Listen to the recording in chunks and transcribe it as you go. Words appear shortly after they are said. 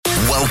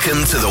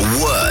Welcome to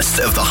the worst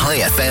of the High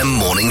FM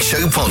Morning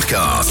Show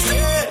podcast.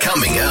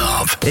 Coming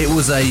up. It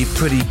was a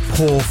pretty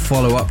poor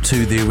follow-up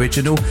to the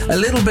original. A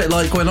little bit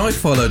like when I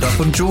followed up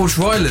on George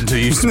Ryland, who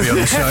used to be on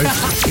the show.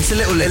 It's a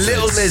little lizard. A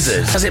little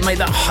lizard. Does it make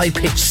that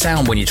high-pitched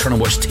sound when you're trying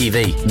to watch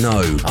TV?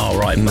 No. Oh,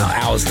 right. No.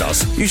 Ours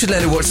does. You should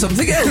let it watch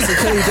something else that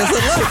Kelly doesn't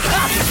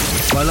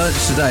like. My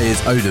lunch today is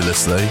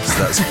odourless, though,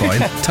 so that's fine.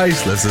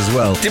 Tasteless as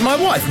well. Did my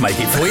wife make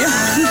it for you?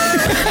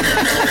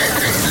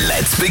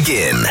 Let's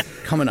begin.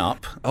 Coming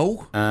up.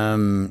 Oh?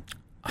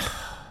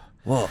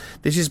 What?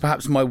 This is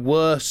perhaps my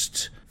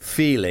worst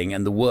feeling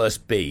and the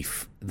worst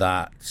beef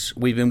that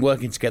we've been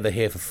working together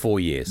here for 4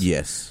 years.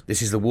 Yes.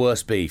 This is the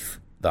worst beef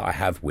that I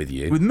have with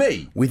you. With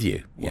me? With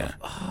you, yeah.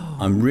 Oh,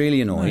 I'm really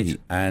annoyed. Mate.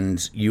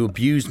 And you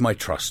abused my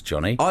trust,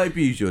 Johnny. I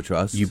abused your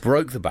trust? You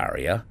broke the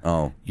barrier.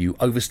 Oh. You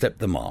overstepped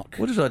the mark.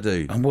 What did I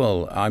do?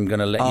 Well, I'm going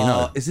to let you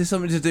know. Is this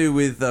something to do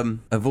with a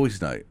voice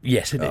note?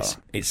 Yes, it is.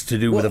 It's to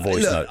do with a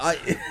voice note.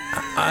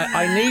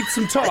 I need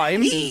some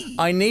time.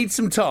 I need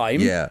some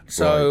time. Yeah.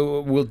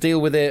 So we'll deal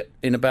with it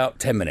in about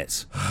 10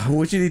 minutes.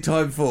 What do you need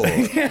time for?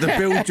 To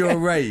build your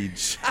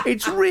rage?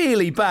 It's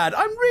really bad.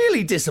 I'm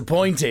really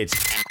disappointed.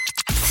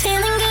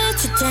 Feeling good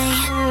today.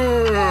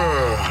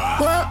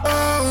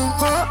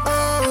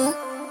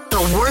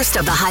 The worst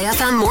of the High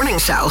FM Morning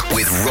Show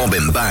with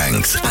Robin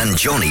Banks and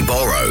Johnny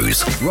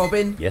Borrows.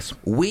 Robin? Yes?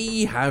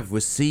 We have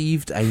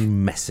received a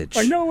message.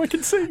 I know, I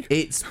can see.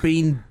 It's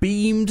been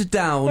beamed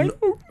down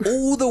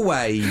all the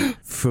way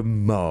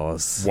from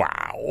Mars.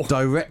 Wow.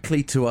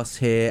 Directly to us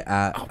here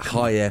at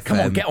High FM. Come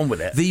on, get on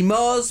with it. The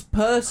Mars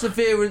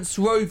Perseverance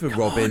Rover,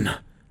 Robin,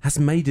 has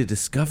made a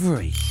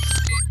discovery.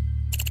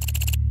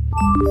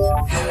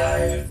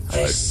 Hello,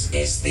 this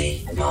is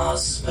the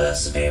Mars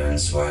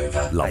Perseverance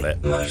Rover. Love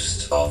it.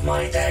 Most of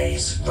my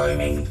days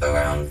roaming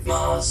around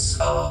Mars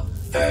are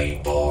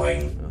very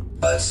boring,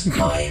 but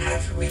I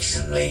have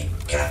recently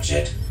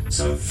captured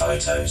some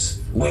photos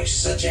which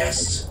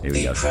suggest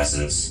the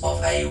presence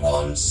of a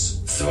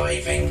once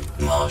thriving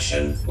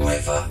Martian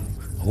river.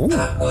 Ooh.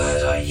 That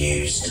word I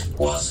used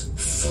was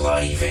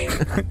thriving.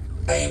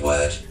 A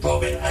word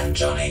Robin and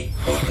Johnny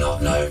would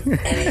not know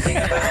anything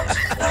about.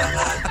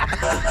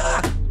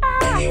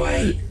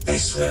 Anyway,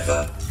 this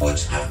river would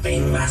have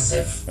been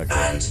massive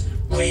and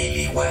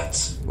really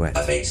wet.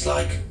 A bit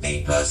like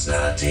the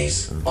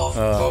personalities of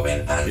Robin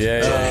and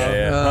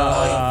Johnny.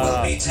 I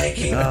will be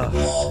taking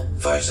more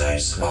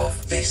photos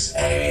of this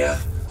area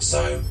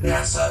so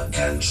NASA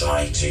can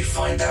try to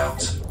find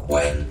out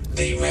when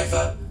the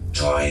river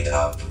dried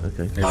up.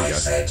 I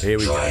said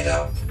dried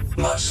up,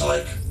 much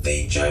like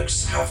the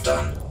jokes have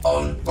done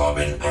on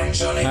Robin and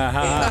Johnny in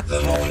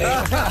the morning.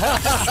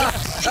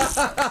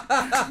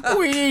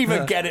 We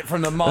even get it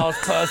from the Mars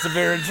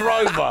Perseverance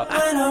Rover.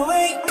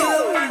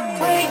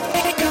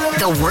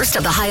 The worst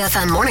of the High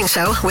FM Morning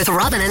Show with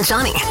Robin and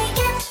Johnny.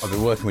 I've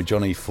been working with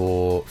Johnny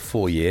for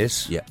 4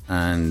 years. Yeah.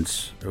 And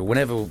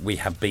whenever we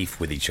have beef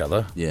with each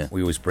other, yeah,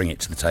 we always bring it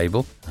to the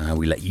table.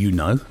 We let you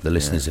know, the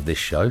listeners of this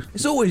show.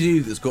 It's always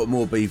you that's got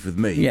more beef with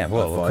me. Yeah,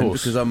 well, I of find,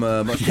 course. because I'm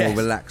a much more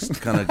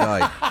relaxed kind of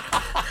guy.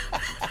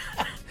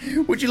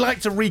 Would you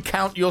like to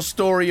recount your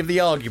story of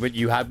the argument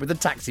you had with the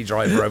taxi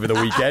driver over the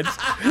weekend?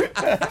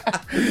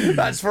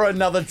 That's for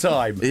another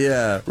time.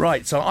 Yeah.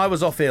 Right, so I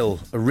was off ill.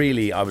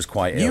 Really, I was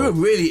quite ill. You were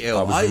really ill.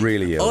 I was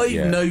really ill,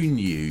 I've known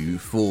you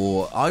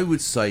for, I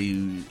would say,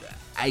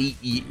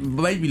 8 years,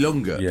 maybe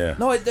longer. Yeah.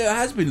 No, it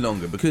has been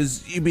longer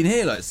because you've been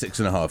here like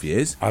 6.5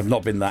 years. I've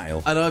not been that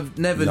ill. And I've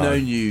never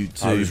known you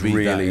to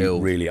be that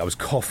ill. I was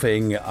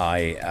coughing.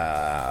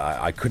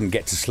 I couldn't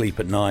get to sleep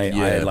at night.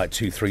 Yeah. I had like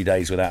 2-3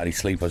 days without any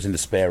sleep. I was in the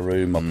spare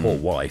room. My poor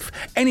wife.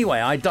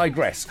 Anyway, I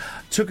digress.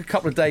 Took a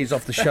couple of days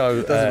off the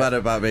show. Doesn't matter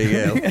about being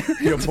ill.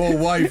 Your poor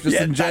wife, just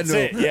in general.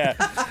 That's it, yeah.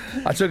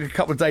 I took a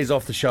couple of days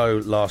off the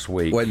show last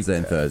week. Wednesday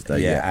and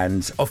Thursday, yeah.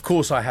 And of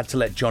course I had to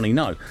let Johnny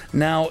know.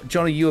 Now,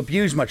 Johnny, you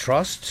abused my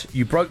trust.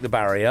 You broke the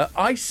barrier.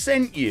 I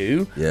sent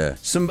you a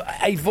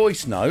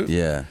voice note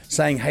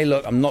saying, hey,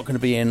 look, I'm not going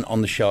to be in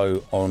on the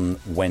show on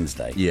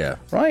Wednesday. Yeah.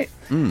 Right?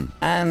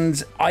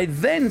 And I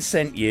then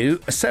sent you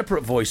a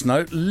separate voice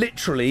note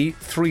literally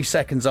 3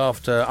 seconds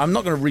after. I'm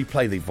not going to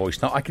replay the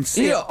voice note. I can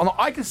see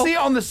it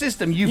on the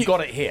system. You've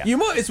got it here. You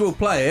might as well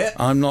play it.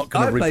 I'm not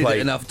going to replay it. I played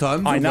it enough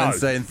times on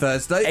Wednesday and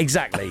Thursday.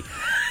 Exactly.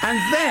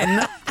 And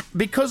then,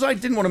 because I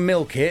didn't want to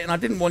milk it and I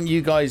didn't want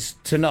you guys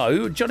to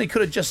know, Johnny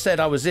could have just said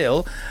I was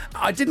ill.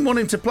 I didn't want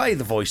him to play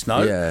the voice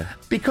note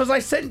because I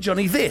sent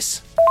Johnny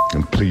this.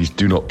 And please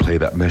do not play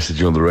that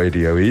message on the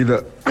radio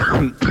either.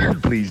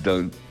 Please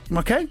don't.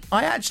 Okay?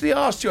 I actually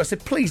asked you. I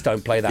said, please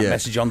don't play that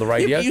message on the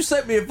radio. You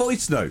sent me a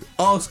voice note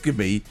asking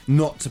me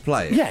not to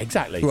play it. Yeah,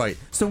 exactly. Right.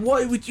 So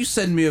why would you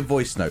send me a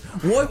voice note?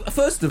 Why,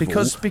 first of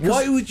all,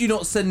 why would you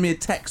not send me a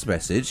text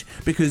message?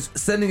 Because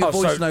sending a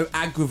voice note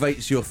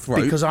aggravates your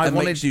throat and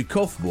makes you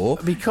cough more.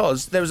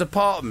 Because there was a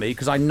part of me,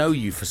 because I know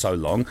you for so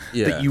long,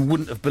 that you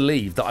wouldn't have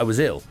believed that I was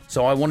ill.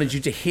 So I wanted you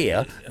to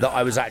hear that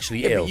I was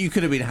actually ill. But you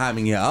could have been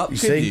hamming it up,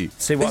 See what I mean?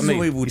 This is what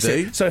we will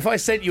do. So if I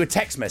sent you a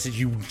text message,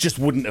 you just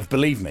wouldn't have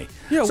believed me.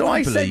 Yeah, So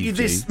I sent you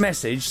this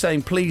message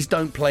saying, please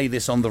don't play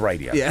this on the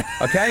radio. Yeah.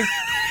 Okay?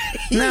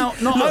 Now,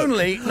 not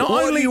only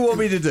do you want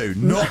me to do?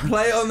 Not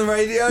play it on the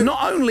radio?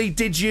 Not only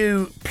did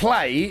you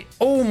play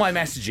all my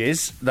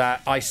messages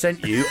that I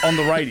sent you on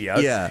the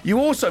radio, you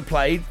also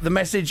played the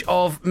message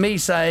of me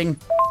saying...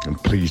 And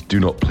please do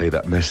not play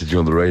that message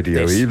on the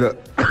radio either.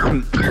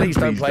 Please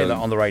don't play that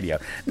on the radio.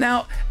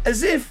 Now,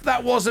 as if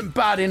that wasn't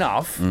bad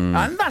enough,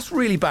 and that's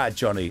really bad,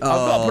 Johnny. I've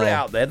got to put it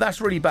out there.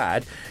 That's really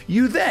bad.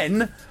 You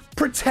then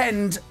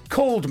pretend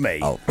called me.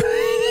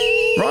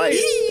 Right?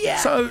 Yeah.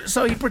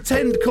 So he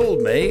pretend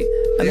called me,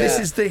 and this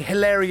is the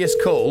hilarious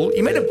call.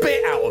 You made a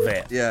bit out of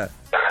it. Yeah.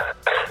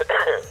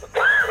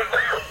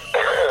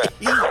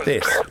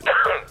 This.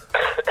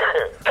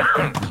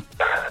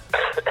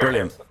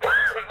 Brilliant.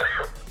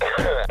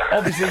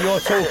 Obviously,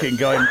 you're talking,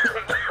 going,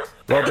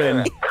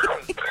 Robin.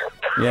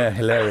 Yeah,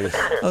 hilarious.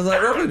 I was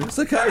like, Robin, it's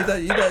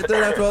okay. You don't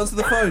have to answer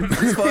the phone.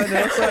 It's fine.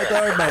 It's all right,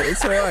 don't worry, mate.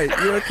 It's all right.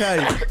 You're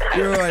okay.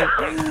 You're all right.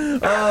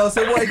 Oh,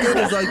 so what I did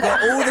is I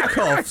got all the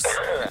coughs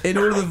in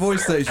all of the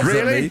voice stations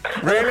at me.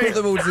 Really? I put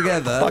them all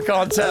together. I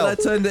can't tell. And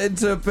I turned it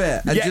into a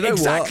bit. And yeah, do you know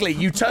exactly.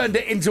 What? You turned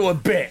it into a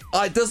bit.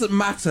 It doesn't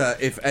matter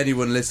if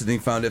anyone listening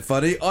found it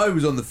funny. I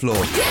was on the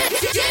floor.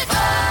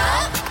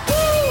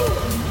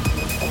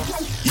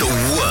 The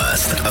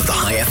worst of the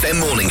High FM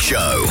morning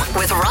show.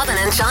 With Robin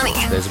and Jonny.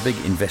 There's a big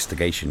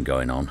investigation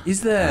going on. Is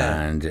there?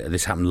 And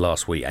this happened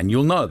last week, and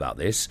you'll know about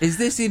this. Is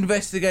this the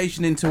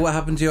investigation into what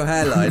happened to your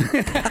hairline?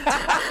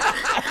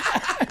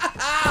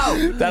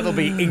 That'll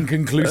be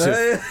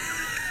inconclusive.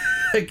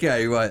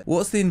 Okay, right.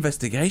 What's the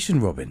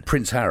investigation, Robin?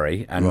 Prince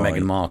Harry and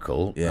Meghan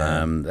Markle,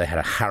 they had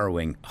a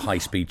harrowing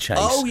high-speed chase.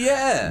 Oh,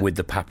 yeah. With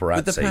the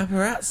paparazzi. With the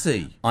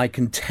paparazzi. I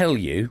can tell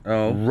you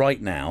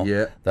right now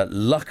that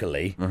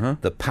luckily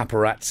the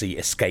paparazzi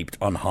escaped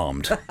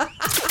unharmed.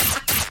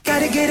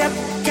 Gotta get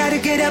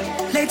up,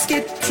 let's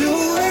get to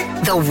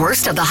it. The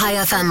worst of the High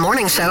FM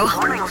morning show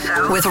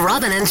with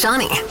Robin and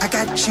Jonny. I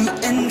got you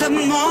in the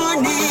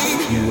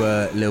morning. You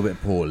were a little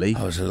bit poorly.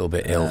 I was a little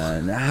bit ill.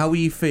 How are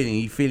you feeling? Are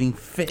you feeling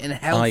fit and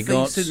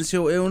healthy since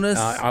your illness?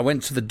 I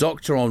went to the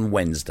doctor on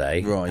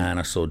Wednesday and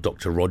I saw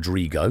Dr.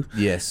 Rodrigo.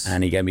 Yes.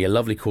 And he gave me a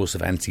lovely course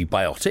of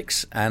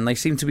antibiotics and they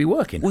seem to be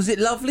working. Was it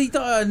lovely?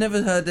 I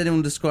never heard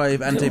anyone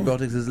describe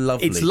antibiotics as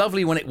lovely. It's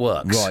lovely when it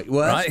works. Right,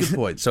 well, that's a good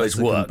point. So it's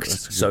worked.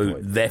 So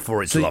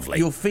therefore it's lovely.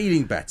 You're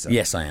feeling better?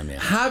 Yes, I am, yeah.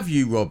 Have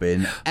you,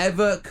 Robin,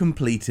 ever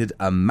completed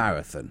a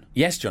marathon?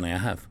 Yes, Johnny, I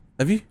have.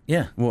 Have you?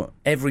 Yeah. What?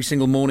 Every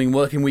single morning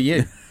working with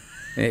you.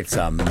 It's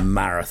a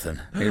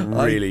marathon. It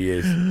really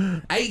is.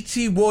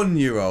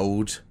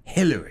 81-year-old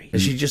Hillary.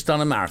 Has she just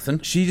done a marathon?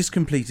 She just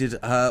completed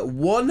her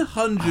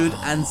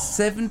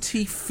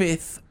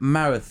 175th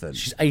marathon.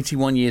 She's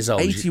 81 years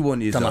old. 81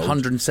 years old. Done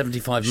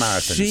 175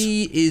 marathons.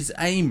 She is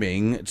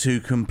aiming to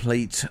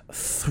complete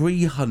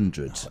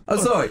 300. Oh,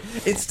 sorry.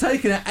 It's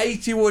taken her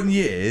 81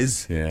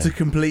 years to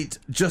complete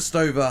just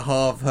over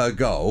half her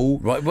goal.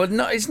 Right, well,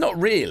 no, it's not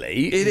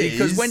really.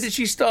 Because when did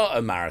she start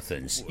her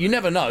marathons? You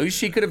never know.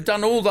 She could have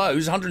done all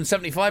those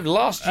 175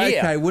 last year.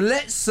 Okay, well,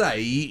 let's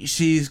say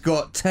she's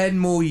got 10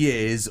 more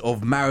years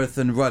of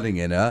marathon running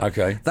in her.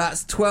 Okay.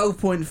 That's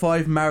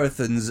 12.5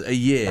 marathons a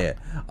year.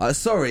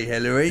 Sorry,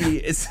 Hillary.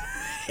 It's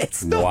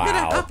not going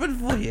to happen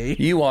for you.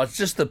 You are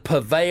just the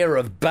purveyor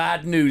of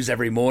bad news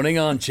every morning,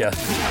 aren't you?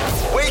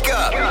 Wake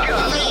up!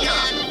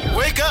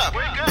 Wake up!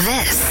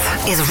 This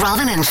is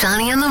Robin and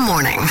Jonny in the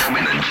morning.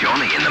 Robin and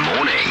Jonny in the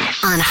morning.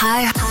 On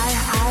High.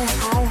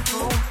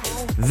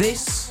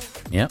 This,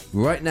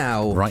 right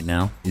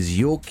now, is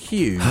your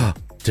cue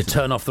to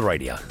turn off the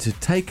radio. To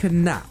take a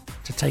nap.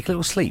 To take a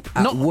little sleep.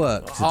 At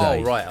work today.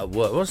 Oh, right, at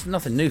work. Well, it's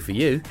nothing new for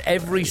you.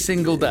 Every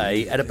single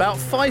day, at about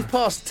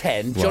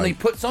 10:05, Johnny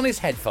puts on his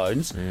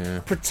headphones,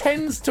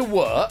 pretends to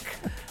work,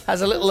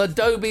 has a little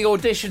Adobe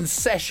Audition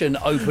session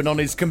open on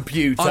his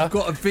computer. I've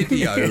got a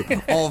video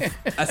of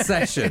a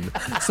session.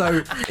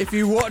 So if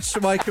you watch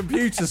my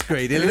computer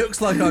screen, it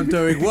looks like I'm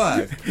doing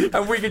work.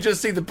 And we can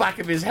just see the back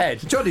of his head.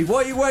 Johnny,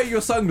 why are you wearing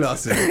your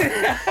sunglasses?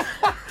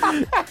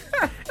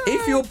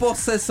 If your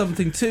boss says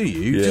something to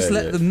you, just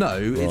let them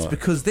know it's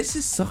because this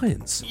is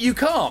science. You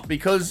can't,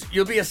 because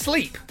you'll be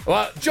asleep.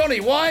 Well, Johnny,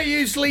 why are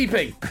you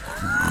sleeping?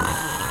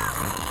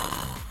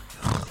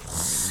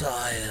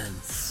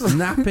 Science.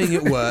 Napping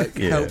at work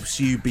helps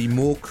you be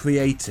more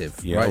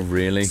creative. Yeah, right?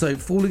 really? So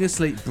falling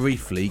asleep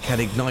briefly can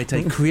ignite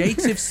a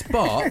creative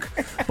spark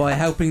by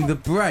helping the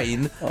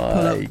brain pull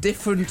up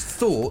different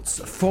thoughts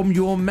from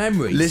your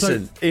memory.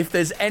 Listen, if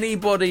there's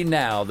anybody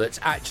now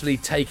that's actually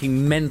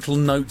taking mental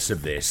notes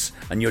of this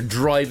and you're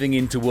driving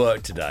into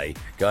work today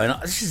going,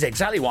 this is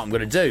exactly what I'm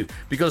going to do,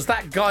 because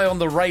that guy on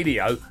the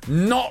radio,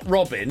 not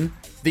Robin,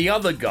 the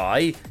other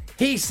guy,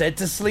 he said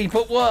to sleep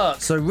at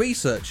work. So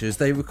researchers,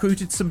 they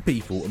recruited some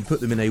people and put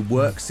them in a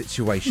work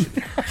situation.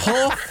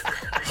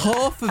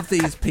 half of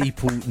these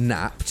people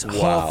napped,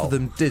 half of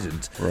them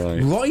didn't.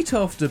 Right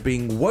after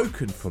being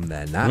woken from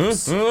their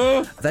naps,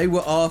 they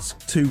were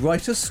asked to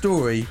write a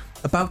story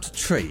about a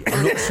tree.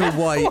 I'm not sure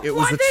why it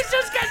was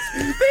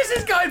This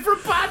is going from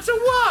bad to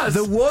worse.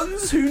 The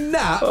ones who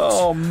napped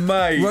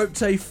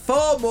wrote a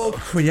far more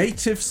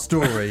creative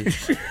story.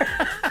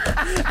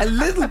 A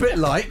little bit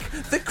like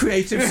the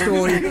creative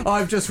story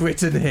I've just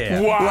written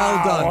here. Wow.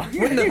 Well done.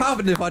 Wouldn't have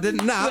happened if I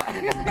didn't nap.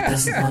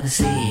 Doesn't wanna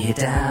see you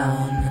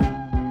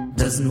down.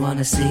 Doesn't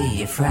wanna see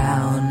you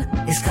frown.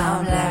 It's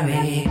Calm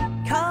Larry.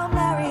 Calm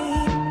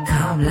Larry.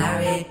 Calm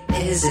Larry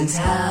is in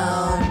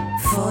town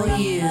for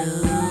you.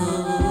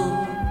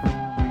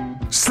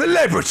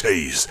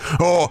 Celebrities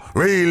are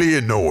really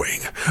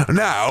annoying.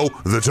 Now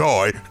that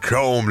I,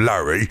 Calm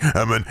Larry,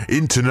 am an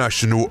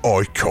international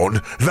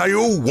icon, they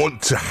all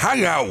want to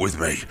hang out with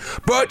me.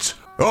 But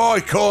I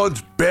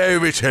can't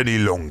bear it any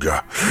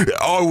longer.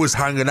 I was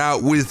hanging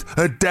out with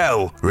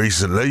Adele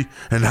recently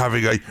and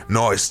having a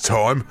nice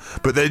time,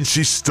 but then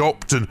she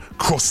stopped and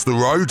crossed the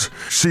road.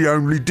 She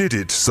only did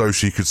it so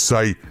she could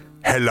say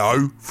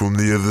hello from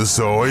the other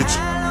side.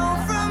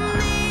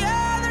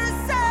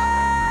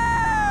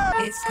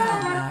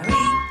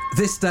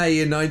 This day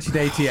in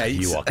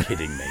 1988. You are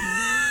kidding me.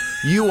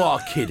 You are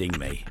kidding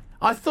me.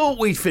 I thought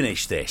we'd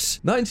finished this.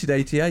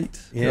 1988.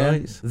 Yeah.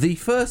 Right. The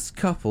first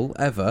couple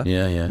ever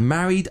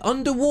married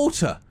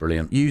underwater.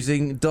 Brilliant.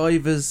 Using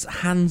divers'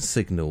 hand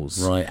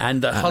signals. Right,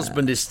 and the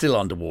husband is still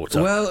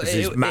underwater. Well,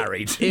 he's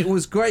married. It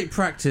was great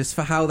practice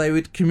for how they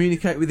would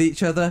communicate with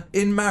each other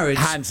in marriage.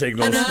 Hand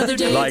signals. Another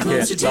day like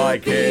closer it, to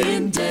like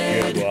being it.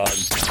 dead. Good one.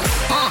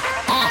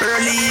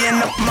 Early in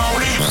the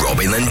morning.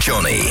 Robin and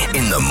Johnny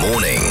in the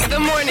morning. The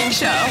morning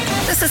show.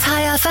 This is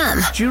High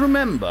FM. Do you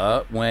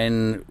remember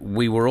when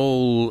we were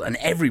all, and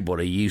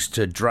everybody used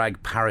to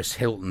drag Paris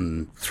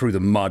Hilton through the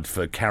mud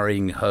for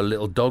carrying her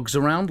little dogs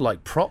around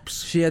like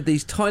props? She had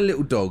these tiny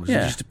little dogs. Yeah.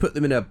 And she used to put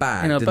them in her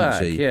bag, In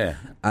she? yeah.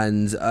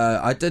 And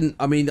I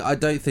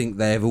don't think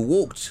they ever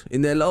walked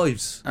in their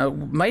lives.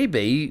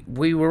 Maybe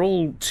we were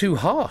all too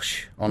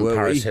harsh on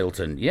Paris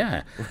Hilton.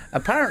 Yeah.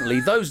 Apparently,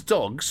 those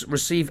dogs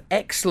receive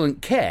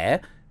excellent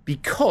care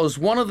because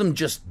one of them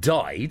just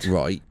died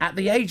at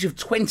the age of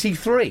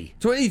 23.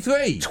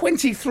 23?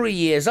 23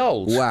 years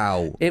old.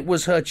 Wow. It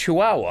was her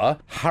Chihuahua,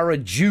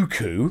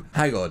 Harajuku.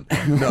 Hang on.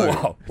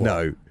 No.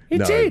 No.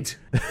 It did.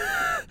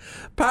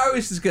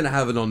 Paris is going to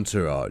have an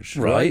entourage,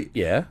 Right,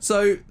 yeah.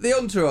 So the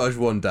entourage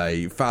one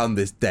day found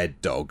this dead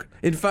dog.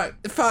 In fact,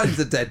 it finds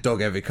a dead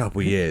dog every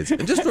couple of years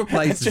and just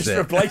replaces it.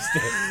 Replaced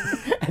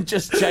it. And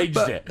just changed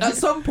it. At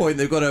some point,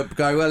 they've got to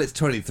go, well, it's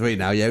 23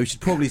 now, yeah, we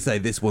should probably say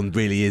this one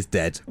really is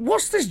dead.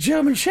 What's this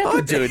German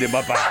Shepherd doing in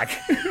my bag?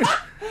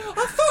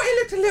 I thought he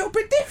looked a little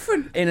bit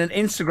different. In an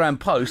Instagram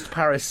post,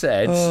 Paris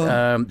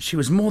said she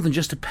was more than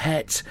just a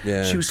pet.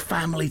 Yeah. She was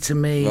family to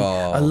me,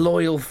 a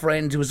loyal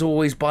friend who was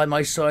always by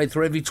my side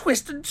through every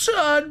twist and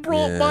turn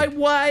brought my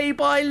way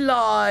by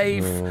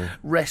life.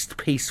 Rest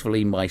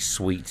peacefully, my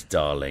sweet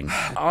darling.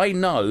 I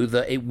know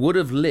that it would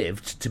have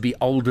lived to be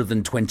older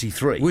than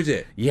 23. Would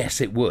it? Yes,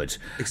 it would.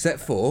 Except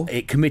for?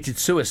 It committed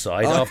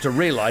suicide after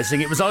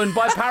realising it was owned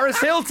by Paris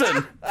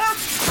Hilton.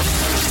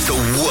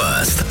 The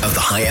worst of the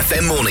High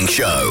FM morning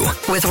show.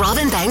 With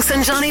Robin Banks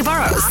and Johnny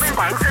Burrows. On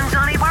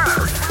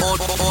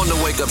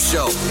the Wake Up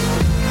Show.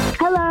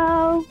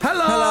 Hello.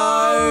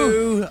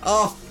 Hello.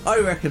 Oh, I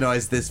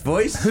recognise this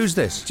voice. Who's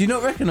this? Do you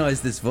not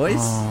recognise this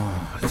voice?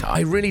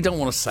 I really don't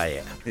want to say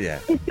it. Yeah.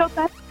 It's your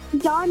best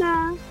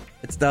Donna.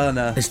 It's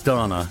Dana. It's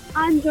Dana.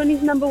 I'm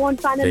Johnny's number one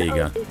fan There and you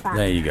go. only fan.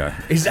 There you go.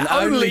 He's the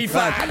only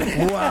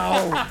fan.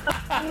 Wow.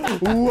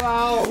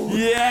 Wow.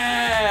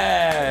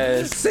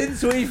 Yes.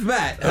 Since we've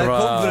met, her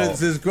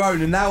confidence has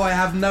grown and now I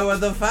have no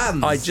other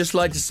fans. I'd just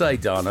like to say,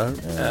 Dana,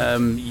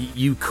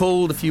 you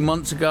called a few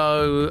months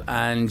ago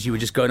and you were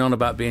just going on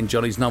about being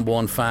Johnny's number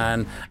one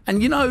fan.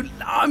 And, you know,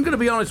 I'm going to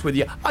be honest with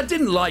you, I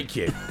didn't like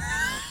you.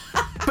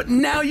 But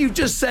now you've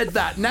just said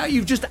that, now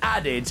you've just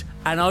added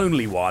an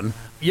only one,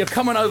 you're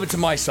coming over to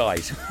my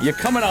side. You're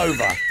coming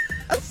over.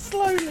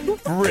 Slowly.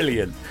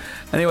 Brilliant.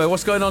 Anyway,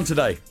 what's going on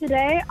today?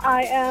 Today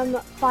I am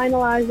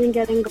finalising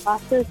getting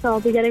glasses, so I'll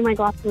be getting my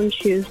glasses on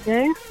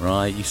Tuesday.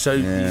 Right,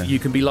 you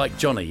can be like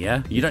Johnny,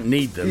 yeah? You don't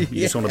need them,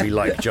 you just want to be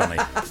like Johnny.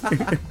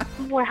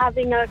 We're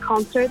having a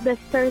concert this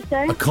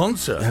Thursday. A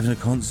concert? Having a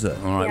concert.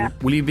 All right. Yeah.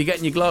 Will you be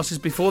getting your glasses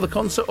before the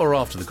concert or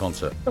after the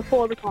concert?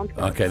 Before the concert.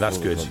 Okay, that's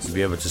good. To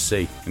be able to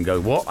see and go,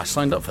 what? I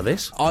signed up for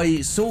this? I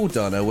saw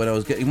Donna when I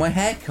was getting my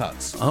hair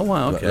cut. Oh,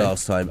 wow, okay.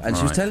 Last time. And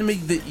she was telling me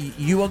that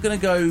you are going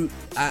to go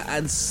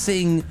and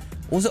sing...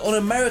 Was it on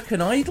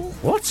American Idol?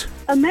 What?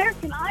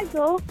 American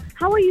Idol?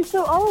 How are you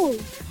so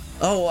old?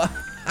 Oh,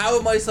 how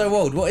am I so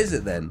old? What is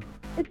it then?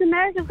 It's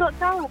America's Got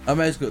Talent.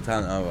 America's Got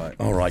Talent, all right.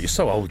 All right, you're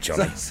so old,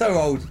 Johnny. So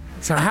old.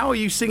 So how are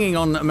you singing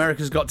on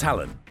America's Got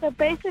Talent? So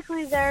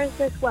basically there's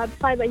this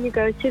website that you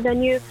go to,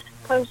 then you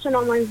post an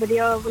online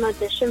video of an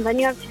audition, then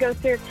you have to go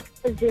through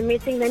a Zoom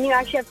meeting, then you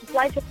actually have to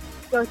fly to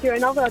go through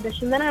another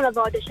audition, then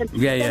another audition.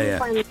 Yeah.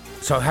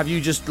 So have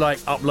you just,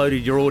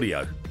 uploaded your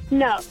audio?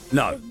 No.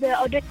 No. The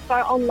auditions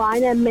are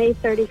online on May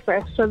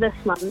 31st, so this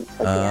month.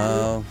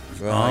 Oh,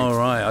 right. Oh,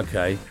 right,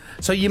 okay.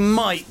 So you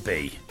might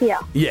be. Yeah.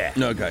 Yeah.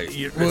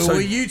 Okay. Well,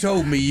 you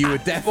told me you were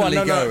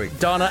definitely going.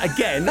 Dana,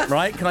 again,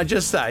 right, can I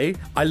just say,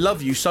 I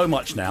love you so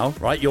much now,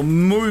 right? You're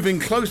moving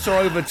closer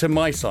over to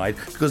my side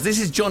because this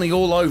is Johnny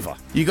all over.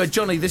 You go,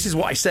 Johnny, this is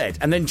what I said.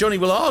 And then Johnny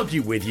will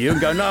argue with you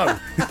and go, no,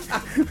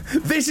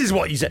 this is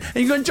what you said.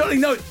 And you go, Johnny,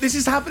 no, this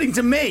is happening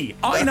to me.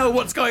 I know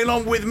what's going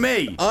on with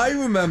me. I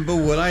remember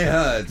what I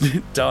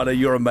heard. Dana,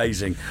 you're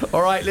amazing.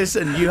 All right,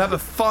 listen, you have a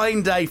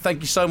fine day.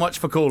 Thank you so much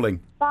for calling.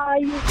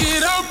 Bye.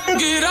 Get up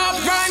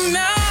right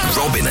now.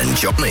 Robin and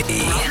Johnny.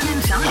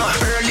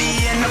 Early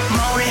in the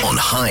morning. On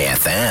High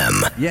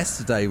FM.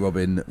 Yesterday,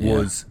 Robin,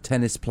 was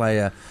tennis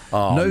player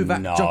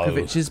Novak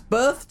Djokovic's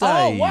birthday.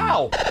 Oh,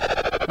 wow.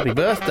 Happy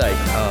birthday.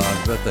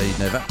 Happy birthday,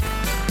 Novak.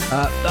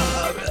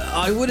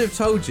 I would have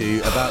told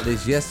you about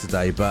this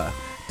yesterday, but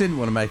didn't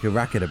want to make a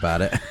racket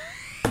about it.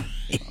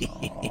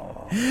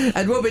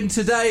 And Robin,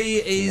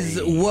 today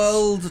is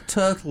World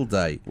Turtle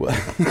Day.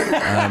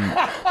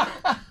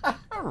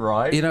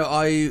 Right. You know,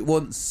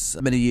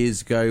 many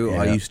years ago,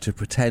 I used to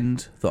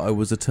pretend that I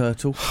was a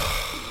turtle.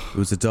 It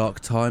was a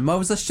dark time. I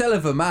was a shell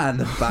of a man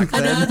back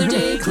then. Another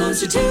day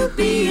closer to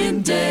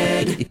being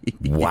dead.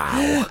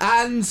 Wow.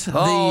 And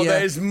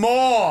there's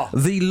more.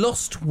 The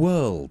Lost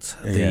World,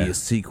 the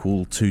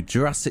sequel to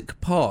Jurassic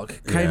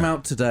Park, came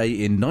out today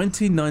in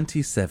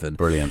 1997.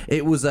 Brilliant.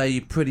 It was a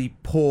pretty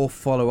poor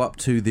follow-up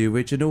to the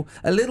original.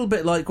 A little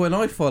bit like when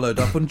I followed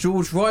up on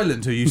George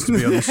Ryland, who used to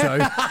be on the show.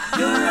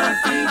 You're our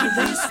favorite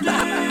listener,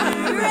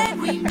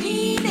 and we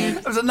mean it.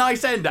 That was a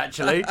nice end,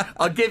 actually.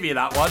 I'll give you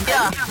that one.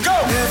 Yeah. Go!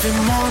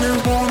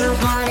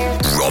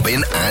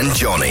 Robin and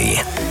Johnny.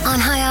 On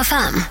High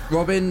FM.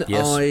 Robin,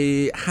 Yes.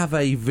 I have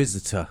a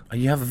visitor.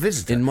 You have a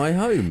visitor? In my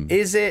home.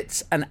 Is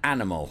it an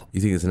animal? You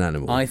think it's an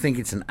animal? I think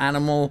it's an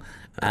animal,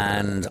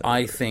 and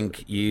I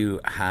think you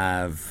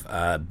have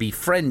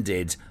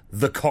befriended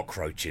the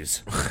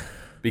cockroaches.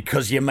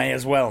 Because you may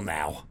as well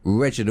now.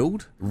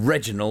 Reginald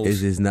is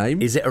his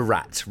name. Is it a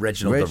rat?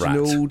 Reginald the rat?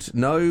 Reginald,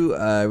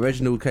 no.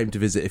 Reginald came to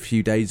visit a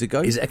few days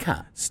ago. Is it a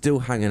cat? Still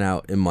hanging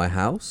out in my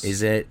house.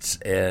 Is it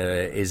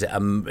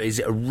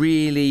a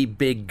really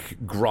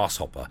big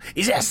grasshopper?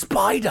 Is it a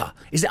spider?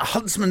 Is it a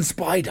huntsman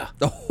spider?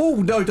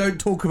 Oh no! Don't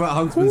talk about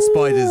huntsman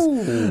spiders.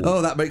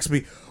 Oh, that makes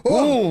me.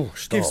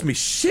 Gives me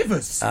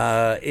shivers.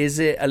 Is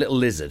it a little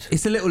lizard?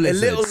 It's a little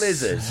lizard. A little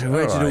lizard.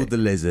 Reginald the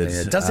lizard.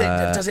 Yeah.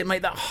 Does it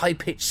make that high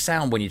pitched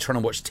sound when you're trying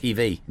to watch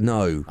TV?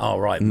 No. Oh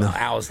right, no.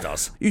 Ours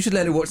does. You should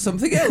let her watch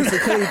something else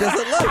that clearly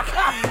doesn't like.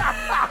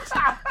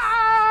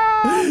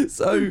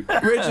 So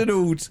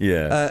Reginald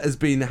has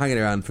been hanging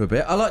around for a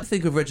bit. I like to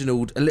think of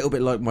Reginald a little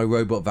bit like my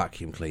robot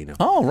vacuum cleaner.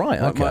 Oh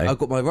right, okay. I've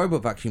got my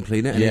robot vacuum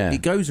cleaner, and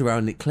it goes around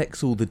and it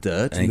collects all the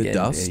dirt and the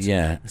dust.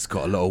 Yeah, it's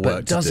got a lot of work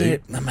to do. Does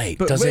it, mate?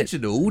 But does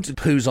Reginald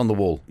poos on the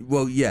wall?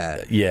 Well,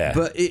 yeah.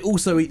 But it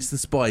also eats the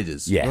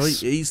spiders. Yes,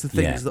 right? It eats the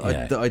things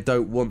that I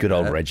don't want. Good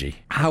old Reggie.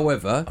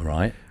 However, all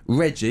right.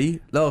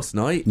 Reggie, last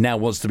night... Now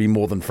wants to be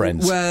more than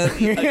friends. Well,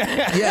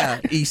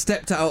 he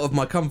stepped out of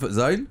my comfort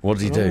zone. What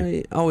did he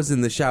do? I was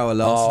in the shower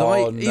last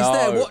night. No. He's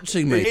there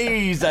watching me.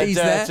 He's a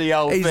dirty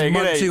old He's thing,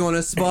 munching isn't he? on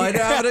a spider,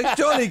 having a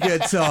jolly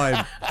good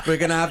time. We're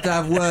going to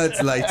have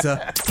words later.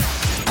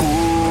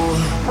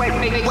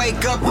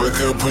 Wake up,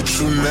 put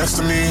you next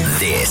to me.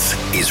 This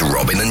is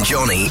Robin and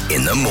Johnny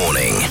in the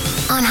morning.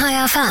 On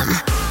High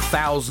FM.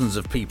 Thousands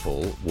of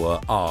people were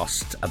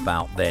asked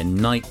about their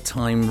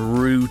nighttime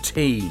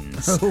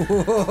routines.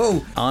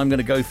 I'm going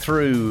to go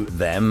through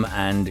them,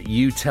 and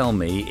you tell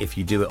me if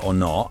you do it or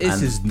not.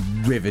 This is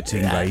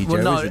riveting radio,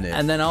 isn't it?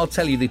 And then I'll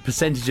tell you the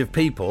percentage of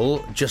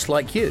people just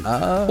like you,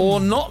 or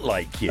not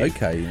like you.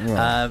 Okay,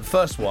 right.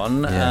 First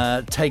one,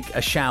 take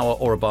a shower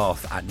or a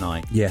bath at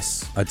night.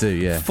 Yes, I do,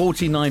 yeah.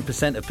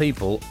 49% of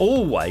people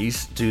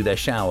always do their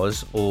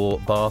showers or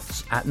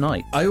baths at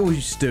night. I always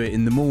used to do it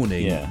in the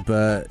morning,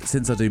 but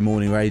since I do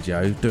morning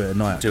radio, do it at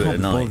night. I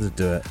can't bother to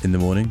do it in the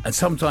morning. And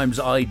sometimes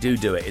I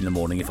do it in the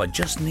morning if I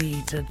just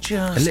need to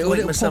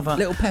wake myself up. A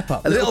little pep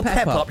up. A little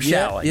pep up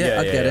shower. Yeah,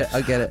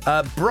 I get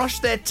it. Brush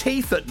their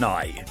teeth at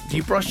night. Do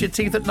you brush your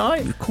teeth at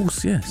night? Of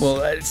course, yes.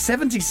 Well,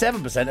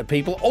 77% of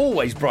people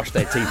always brush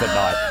their teeth at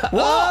night.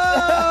 What?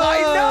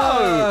 I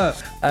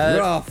know.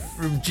 Rough.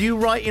 Do you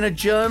write in a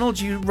journal?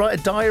 Do you write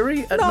a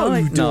diary at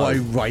night? No. I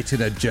write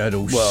in a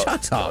journal? Well,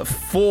 shut up.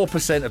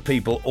 4% of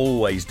people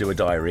always do a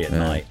diary at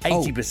night.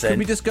 80%. Can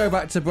we just go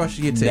back to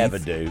brushing your teeth? Never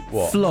do.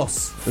 What?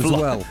 Floss as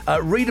well.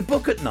 Read a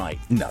book at night?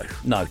 No.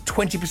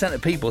 20%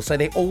 of people say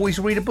they always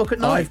read a book at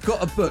night. I've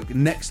got a book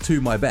next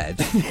to my bed.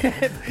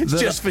 It's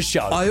just for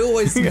show. I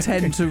always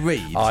intend to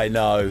read. I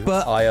know,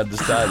 but I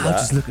understand that. I'll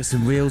just look at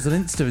some reels on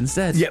Insta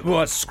instead. Yeah,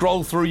 well,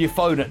 scroll through your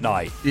phone at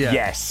night. Yeah.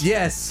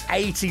 Yes.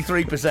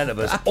 83% of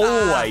us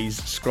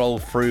always scroll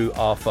through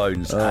our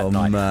phones at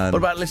night. Man. What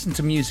about listening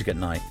to music at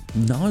night?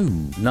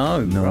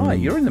 No. Right,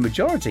 you're in the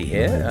majority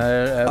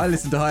here. I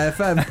listen to High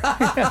FM.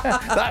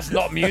 That's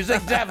not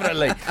music,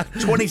 definitely.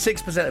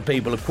 26% of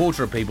people, a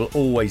quarter of people,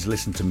 always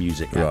listen to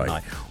music at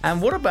night.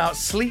 And what about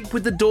sleep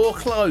with the door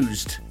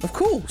closed? Of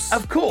course.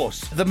 Of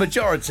course. The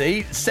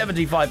majority,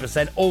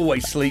 75%,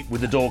 always sleep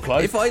with the door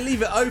closed. If I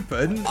leave it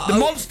open... The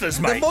monsters,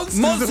 mate. The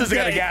monsters are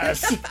going to get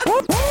us.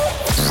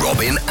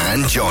 Robin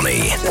and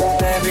Jonny.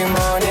 Every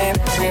morning.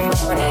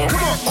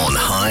 On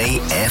High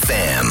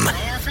FM.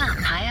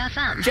 High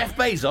FM. Jeff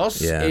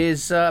Bezos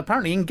is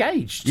apparently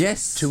engaged.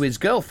 Yes. To his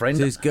girlfriend.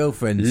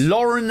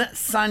 Lauren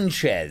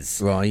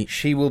Sanchez. Right.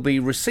 She will be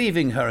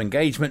receiving her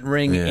engagement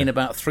ring in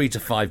about 3 to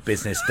 5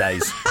 business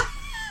days.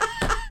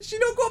 She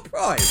not got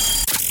pride.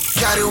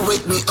 Gotta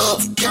wake me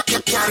up.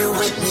 Gotta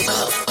wake me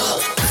up.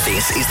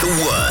 This is the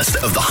worst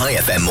of the High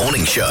FM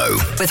morning show.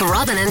 With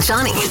Robin and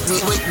Jonny.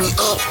 Wake me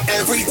up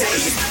every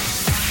day.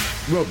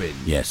 Robin.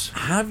 Yes.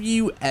 Have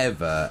you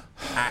ever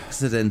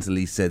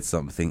accidentally said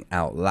something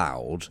out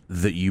loud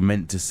that you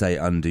meant to say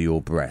under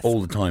your breath?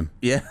 All the time.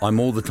 Yeah. I'm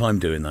all the time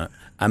doing that.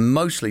 And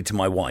mostly to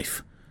my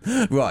wife.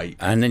 Right.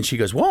 And then she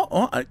goes, what?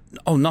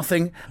 Oh,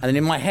 nothing. And then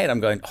in my head, I'm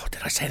going, oh,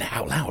 did I say that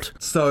out loud?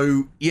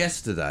 So,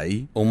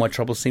 yesterday... All my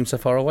troubles seem so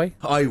far away?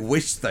 I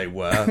wish they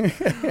were.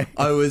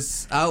 I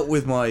was out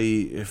with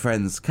my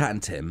friends Kat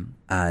and Tim,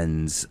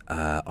 and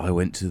I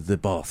went to the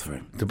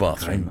bathroom. The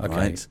bathroom, okay.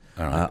 Right.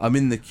 All right. I'm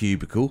in the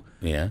cubicle.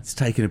 Yeah. It's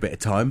taken a bit of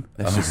time,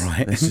 let's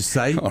just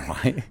say. All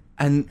right.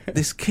 And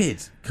this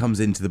kid comes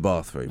into the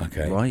bathroom,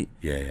 okay. Right?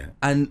 Yeah.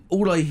 And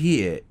all I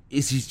hear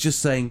is he's just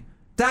saying,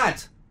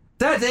 Dad!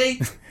 Daddy!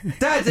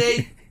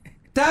 Daddy!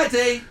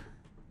 Daddy!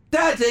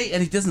 Daddy!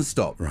 And he doesn't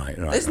stop. Right.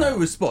 There's no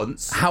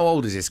response. How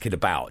old is this kid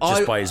about,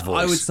 just by his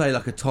voice? I would say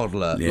like a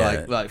toddler,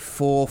 Yeah. like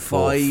 4,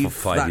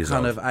 5, that years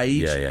kind old. of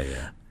age.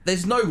 Yeah.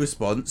 There's no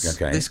response.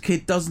 Okay. This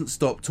kid doesn't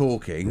stop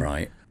talking.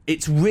 Right.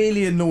 It's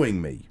really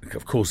annoying me.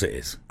 Of course it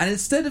is. And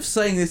instead of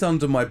saying this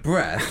under my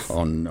breath...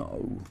 Oh,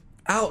 no.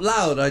 Out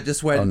loud, I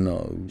just went... Oh,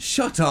 no.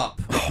 Shut up.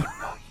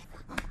 Oh,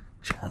 no.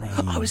 Jonny.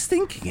 I was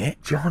thinking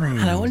it. Jonny.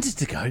 And I wanted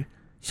to go,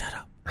 shut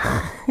up.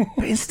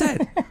 But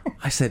instead,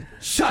 I said,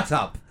 shut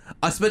up.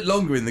 I spent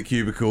longer in the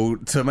cubicle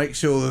to make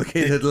sure the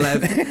kid had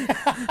left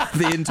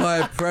the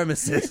entire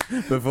premises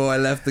before I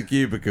left the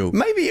cubicle.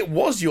 Maybe it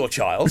was your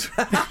child.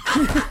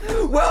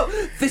 Well,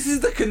 this is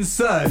the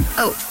concern.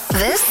 Oh,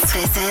 this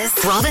is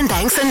Robin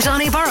Banks and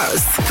Jonny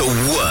Burrows. The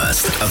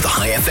worst of the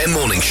High FM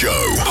morning show.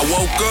 I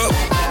woke up.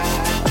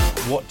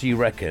 What do you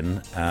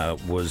reckon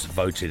was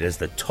voted as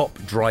the top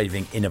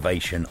driving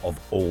innovation of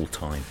all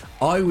time?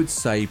 I would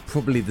say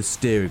probably the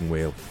steering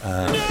wheel.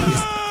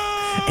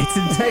 It's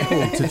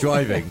integral to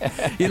driving.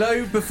 You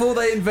know, before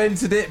they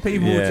invented it,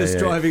 people were just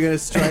driving in a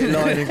straight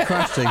line and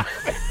crashing.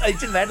 They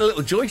had a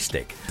little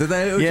joystick. Did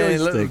they have a joystick? joystick?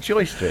 A little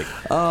joystick.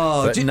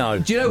 Oh, but do you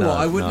know what?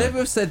 I would never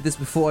have said this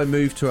before I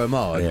moved to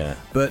Oman,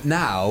 but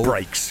now...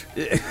 Brakes.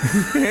 You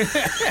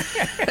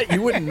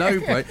wouldn't know,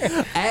 bro.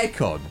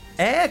 Aircon.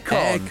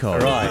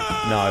 Aircon. Right.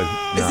 No.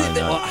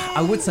 Well,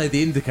 I would say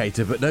the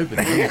indicator, but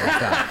nobody knows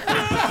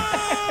that.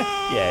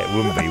 Yeah, it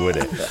wouldn't be, would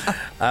it?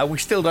 We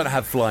still don't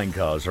have flying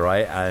cars,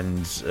 right?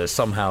 And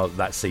somehow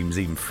that seems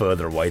even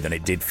further away than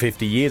it did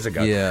 50 years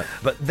ago. Yeah.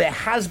 But there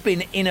has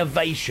been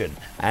innovation.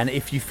 And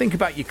if you think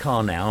about your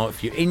car now,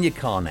 if you're in your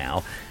car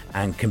now,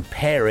 and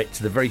compare it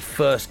to the very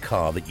first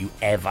car that you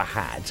ever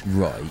had.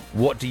 Right.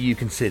 What do you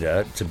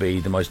consider to be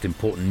the most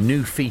important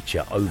new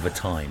feature over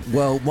time?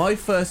 Well, my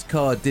first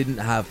car didn't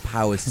have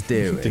power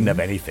steering. Didn't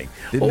have anything.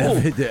 Didn't have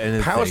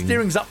anything. Power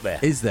steering's up there.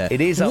 Is there? It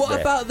is up there.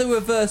 What about the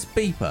reverse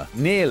beeper?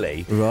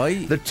 Nearly.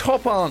 Right. The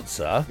top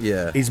answer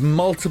is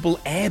multiple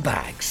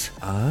airbags.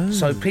 Oh.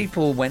 So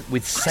people went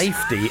with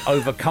safety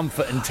over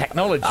comfort and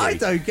technology.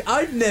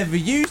 I've never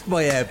used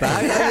my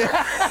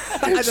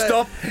airbag.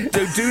 Stop.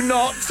 Do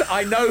not.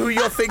 I know who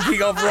you're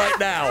thinking of right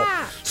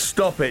now.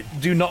 Stop it.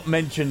 Do not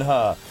mention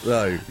her.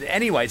 No.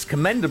 Anyway, it's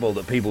commendable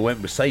that people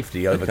went with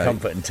safety over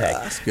comfort and tech.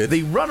 That's good.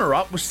 The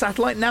runner-up was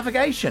satellite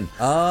navigation.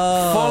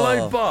 Oh.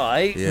 Followed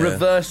by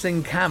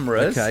reversing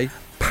cameras. Okay.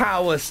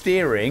 Power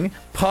steering,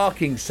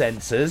 parking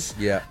sensors,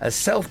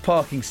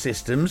 self-parking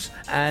systems,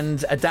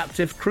 and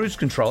adaptive cruise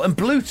control. And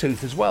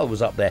Bluetooth as well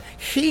was up there.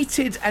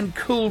 Heated and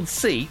cooled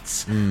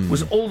seats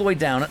was all the way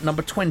down at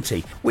number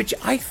 20, which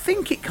I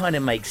think it kind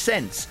of makes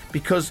sense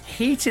because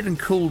heated and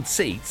cooled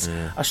seats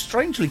are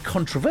strangely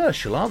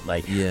controversial, aren't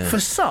they? Yeah. For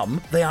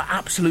some, they are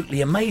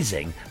absolutely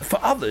amazing. For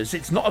others,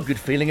 it's not a good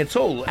feeling at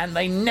all, and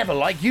they never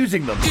like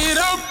using them. Get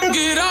up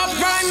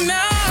right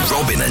now.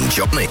 Robin and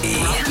Jonny.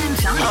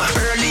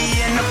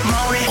 Early in the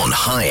morning. On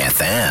High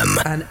FM.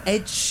 An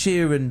Ed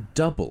Sheeran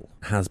double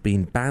has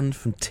been banned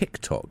from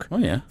TikTok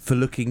for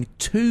looking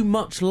too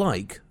much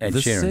like Ed the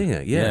Sheeran.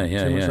 singer. Yeah,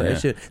 too much like Ed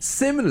Sheeran.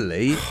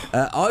 Similarly,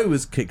 I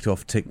was kicked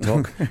off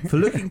TikTok for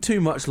looking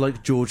too much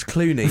like George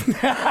Clooney.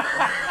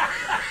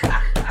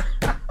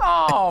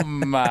 Oh,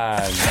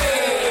 man.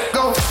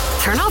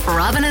 Turn off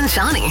Robin and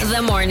Jonny.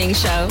 The morning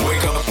show.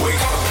 Wake up.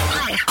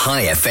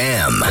 High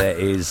FM. There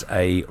is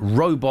a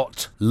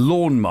robot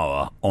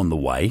lawnmower on the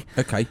way.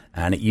 Okay.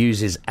 And it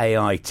uses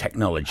AI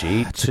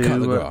technology to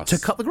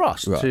cut the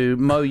grass, Right. to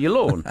mow your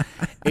lawn.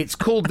 It's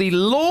called the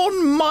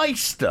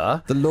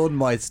Lawnmeister. The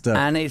Lawnmeister.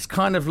 And it's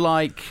kind of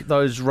like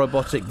those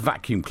robotic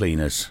vacuum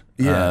cleaners.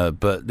 Yeah.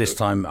 But this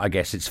time, I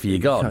guess it's for your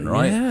garden,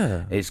 right?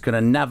 Yeah. It's going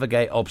to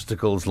navigate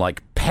obstacles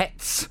like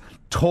pets,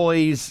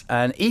 toys,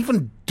 and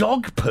even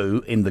dog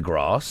poo in the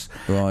grass.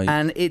 Right.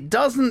 And it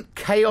doesn't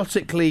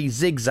chaotically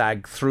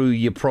zigzag through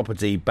your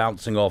property,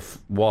 bouncing off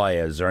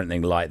wires or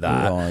anything like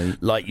that, Right.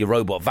 like your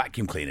robot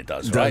vacuum cleaner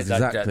does, right?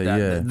 Exactly,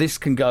 yeah. This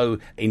can go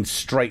in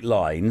straight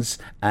lines,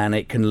 and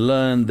it can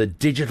learn the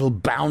digital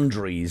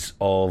boundaries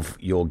of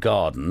your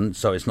garden,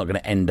 so it's not going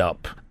to end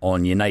up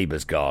on your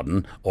neighbour's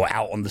garden or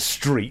out on the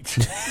street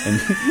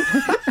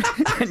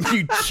and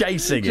you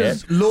chasing it.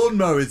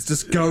 Lawnmowers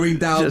just going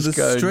down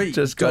the street,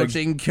 just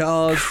dodging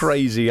cars.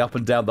 Crazy up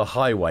and down the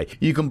highway.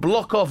 You can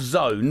block off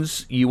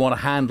zones you want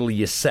to handle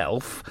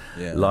yourself,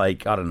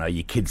 like, I don't know,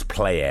 your kids'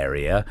 play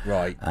area.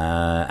 Right.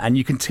 And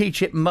you can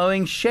teach it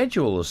mowing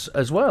schedules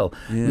as well.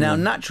 Yeah. Now,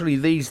 naturally,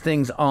 these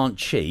things aren't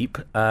cheap.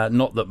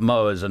 Not that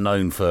mowers are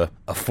known for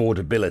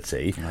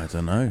affordability. I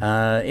don't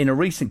know. In a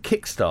recent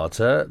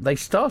Kickstarter, they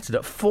started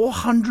at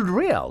 400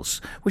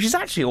 reals, which is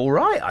actually all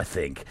right, I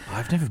think.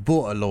 I've never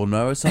bought a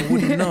lawnmower, so I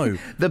wouldn't know.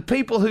 The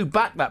people who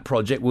back that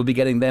project will be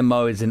getting their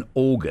mowers in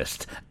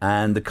August,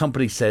 and the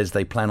company says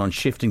they plan on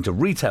shifting to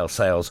retail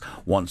sales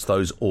once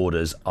those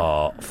orders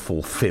are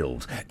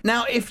fulfilled.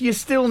 Now, if you're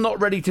still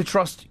not ready to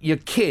trust your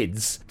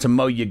kids to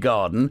mow your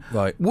garden,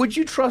 would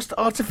you trust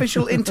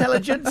artificial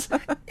intelligence?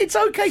 It's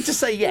okay to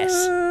say yes.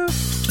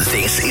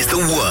 This is the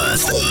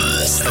worst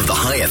of the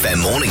High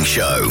FM morning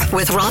show.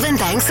 With Robin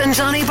Banks and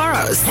Johnny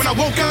Burrows. When I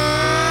woke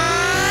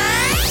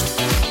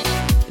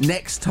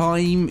Next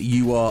time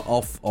you are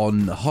off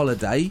on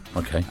holiday,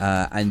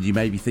 and you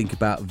maybe think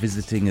about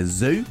visiting a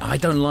zoo. I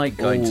don't like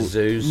going to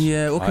zoos.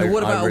 Yeah, okay.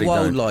 What about really a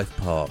wildlife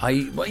park?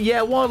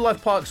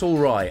 Wildlife park's all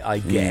right, I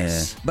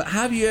guess. Yeah. But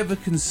have you ever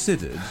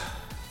considered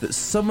that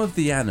some of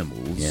the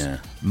animals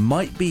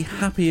might be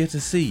happier to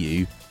see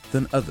you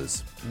than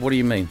others? What do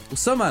you mean? Well,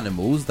 some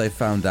animals, they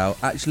found out,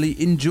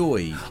 actually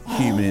enjoy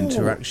human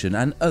interaction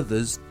and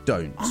others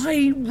don't.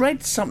 I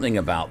read something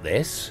about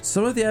this.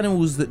 Some of the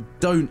animals that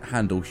don't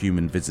handle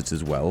human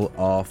visitors well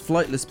are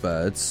flightless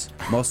birds,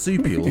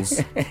 marsupials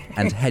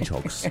and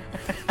hedgehogs.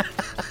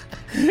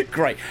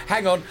 Great.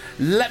 Hang on.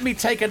 Let me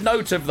take a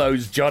note of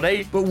those,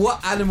 Johnny. But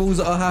what animals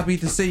are happy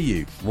to see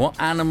you? What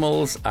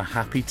animals are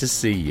happy to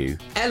see you?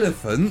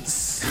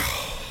 Elephants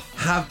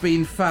have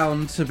been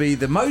found to be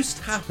the most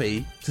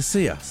happy to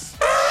see us.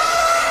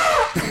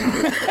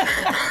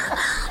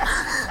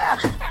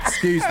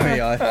 Excuse me,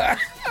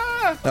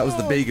 that was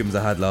the Begums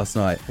I had last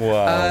night.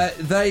 Wow.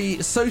 They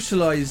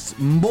socialised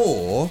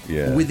more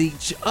with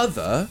each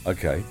other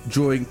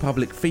during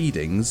public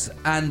feedings,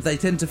 and they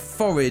tend to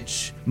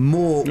forage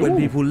more when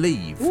people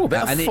leave. Ooh, a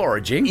bit of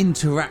foraging.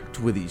 Interact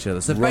with each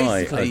other. So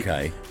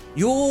basically,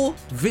 your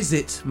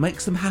visit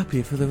makes them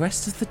happier for the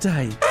rest of the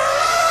day.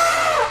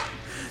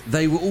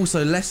 They were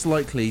also less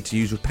likely to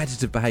use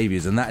repetitive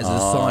behaviours, and that is a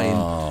sign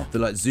that,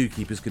 like,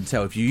 zookeepers can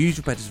tell. If you use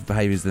repetitive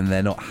behaviours, then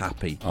they're not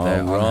happy.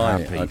 They're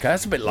unhappy. Okay,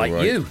 that's a bit like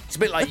you. It's a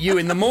bit like you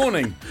in the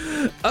morning.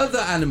 Other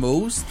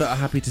animals that are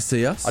happy to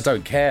see us. I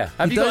don't care.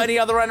 Have you got any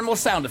other animal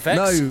sound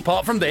effects? No.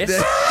 Apart from this?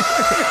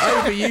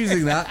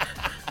 Overusing that.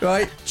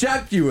 Right,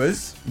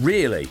 jaguars.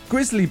 Really?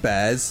 Grizzly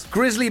bears.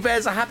 Grizzly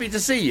bears are happy to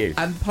see you.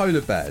 And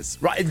polar bears.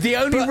 Right, the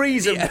only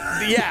reason...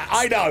 Yeah,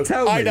 I know.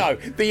 I know.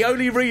 The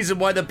only reason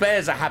why the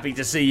bears are happy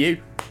to see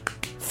you...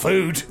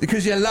 Food.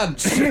 Because you're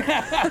lunch.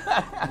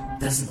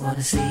 Doesn't want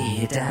to see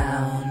you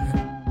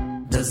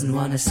down. Doesn't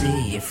want to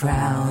see you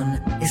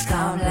frown. It's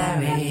Calm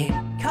Larry.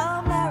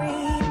 Calm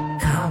Larry.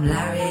 Calm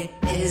Larry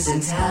is in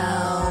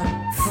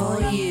town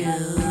for you.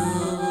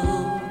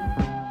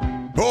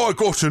 I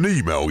got an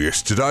email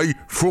yesterday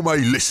from a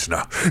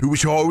listener,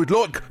 which I would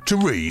like to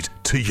read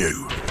to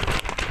you.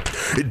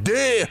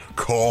 Dear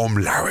Calm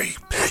Larry,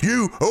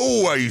 you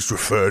always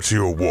refer to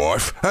your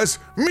wife as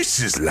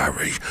Mrs.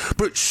 Larry,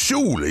 but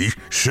surely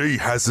she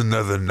has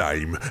another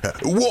name.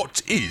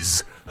 What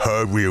is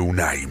her real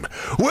name?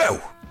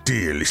 Well,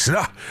 dear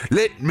listener,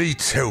 let me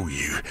tell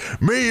you,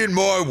 me and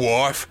my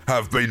wife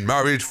have been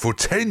married for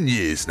 10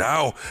 years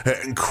now,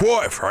 and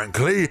quite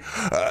frankly,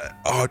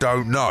 I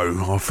don't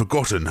know, I've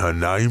forgotten her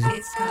name.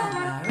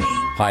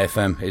 Hi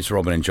FM, it's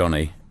Robin and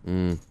Johnny.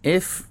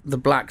 If the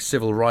black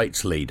civil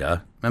rights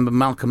leader, remember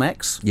Malcolm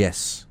X?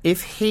 Yes.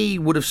 If he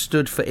would have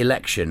stood for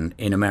election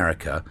in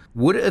America,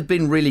 would it have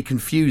been really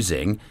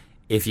confusing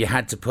if you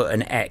had to put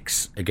an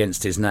X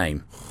against his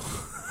name?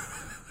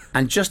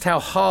 And just how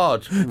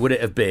hard would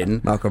it have been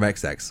Malcolm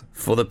XX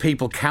for the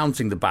people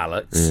counting the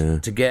ballots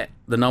to get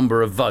the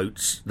number of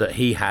votes that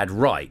he had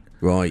right?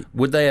 Right.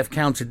 Would they have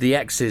counted the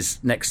X's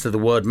next to the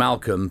word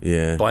Malcolm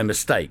by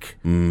mistake?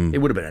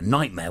 It would have been a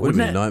nightmare,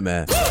 wouldn't it? Would have been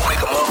a nightmare.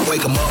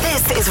 Wake 'em up.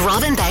 This is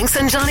Robin Banks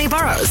and Johnny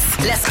Burrows.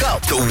 Let's go.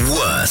 The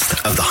worst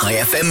of the High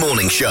FM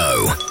morning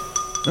show.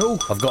 Oh,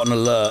 I've got an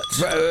alert.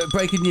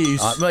 Breaking news.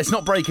 Well, it's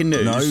not breaking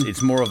news. No.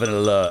 It's more of an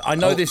alert. I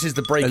know this is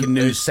the breaking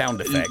news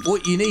sound effect.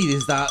 What you need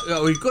is that...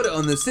 we've got it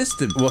on the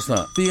system. What's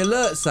that? The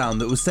alert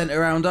sound that was sent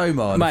around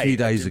Oman a few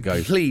days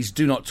ago. Please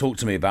do not talk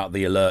to me about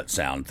the alert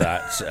sound,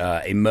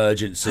 that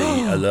emergency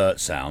alert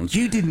sound.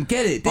 You didn't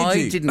get it, did you?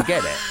 I didn't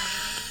get it.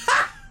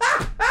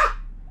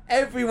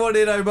 Everyone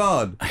in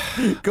Oman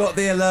got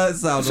the alert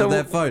sound on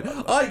their phone.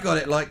 I got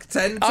it like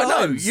 10 times. I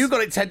know, you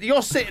got it 10.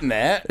 You're sitting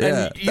there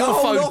and your the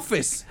whole phone...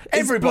 office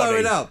Everybody, is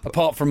blowing up.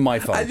 Apart from my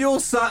phone. And you're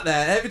sat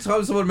there, every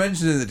time someone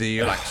mentions it to you,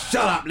 you're like,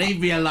 shut up, leave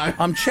me alone.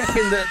 I'm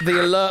checking that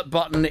the alert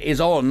button is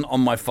on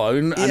my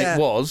phone, and it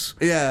was.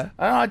 Yeah.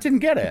 And I didn't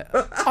get it.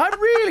 I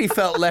really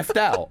felt left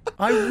out.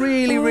 I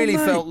really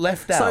felt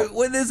left out. So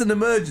when there's an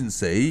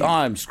emergency...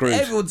 I'm screwed.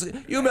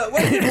 You're like,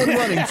 where's everyone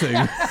running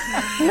to?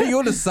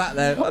 You're just sat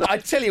there. I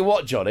tell you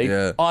what, Johnny,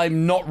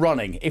 I'm not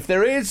running. If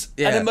there is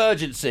an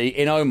emergency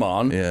in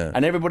Oman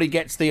and everybody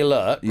gets the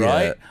alert,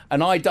 right,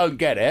 and I don't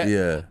get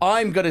it,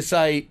 I'm going to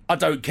say, I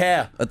don't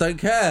care. I don't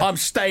care. I'm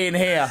staying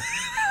here.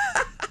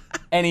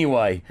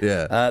 Anyway,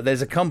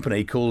 there's a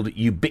company called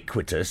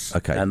Ubiquitous,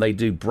 and they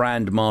do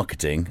brand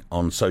marketing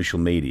on social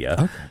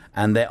media,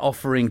 and they're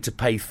offering to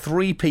pay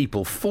 3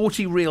 people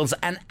 40 reals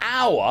an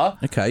hour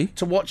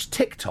to watch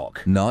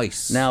TikTok.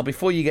 Nice. Now,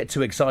 before you get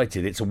too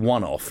excited, it's a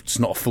one-off. It's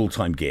not a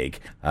full-time gig.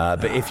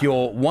 But if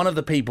you're one of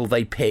the people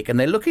they pick, and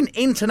they're looking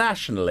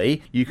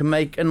internationally, you can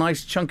make a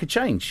nice chunk of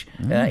change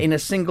in a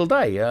single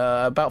day,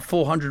 about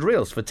 400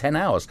 reals for 10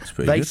 hours.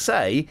 They good.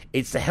 say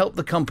it's to help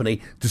the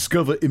company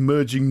discover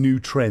emerging new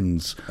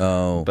trends.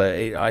 Oh. But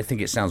I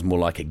think it sounds more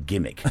like a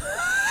gimmick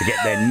to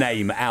get their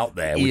name out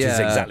there, which is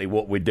exactly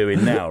what we're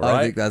doing now, right?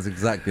 I think that's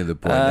exactly the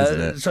point,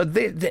 isn't it? So,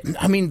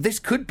 this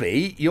could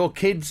be your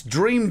kid's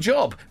dream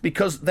job,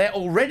 because they're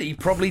already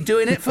probably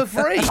doing it for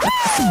free.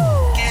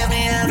 Give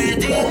me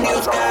everything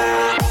you've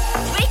got.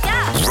 Wake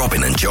up!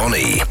 Robin and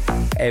Jonny.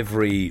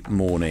 Every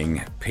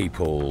morning,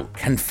 people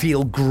can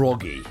feel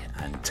groggy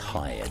and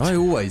tired. I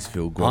always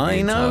feel groggy.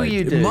 I know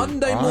you do.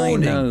 Monday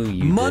morning. I know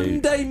you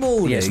Monday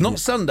morning. Yeah, it's not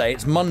Sunday,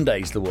 it's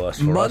Monday's the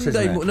worst for us,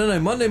 isn't it?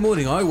 Monday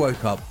morning I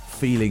woke up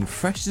feeling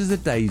fresh as a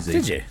daisy.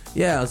 Did you?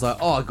 Yeah, I was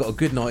like, I got a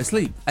good night's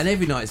sleep. And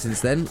every night since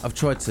then, I've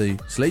tried to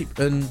sleep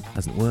and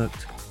hasn't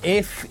worked.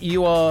 If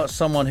you are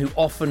someone who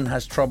often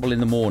has trouble in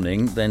the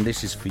morning, then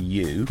this is for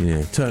you.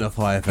 Yeah, turn off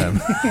High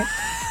FM.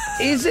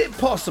 Is it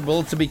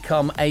possible to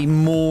become a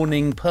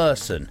morning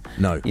person?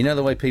 No. You know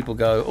the way people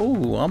go,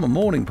 oh, I'm a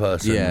morning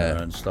person,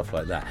 Yeah. and stuff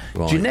like that.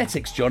 Right.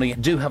 Genetics, Johnny,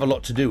 do have a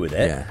lot to do with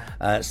it.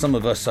 Yeah. Some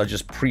of us are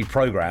just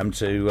pre-programmed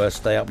to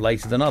stay up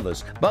later than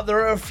others. But there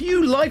are a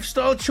few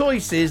lifestyle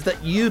choices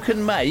that you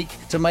can make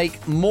to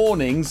make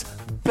mornings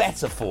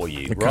better for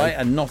you, right?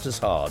 And not as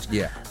hard.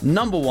 Yeah.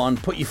 Number 1,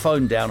 put your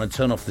phone down and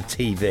turn off the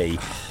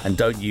TV and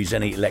don't use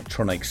any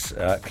electronics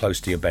close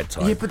to your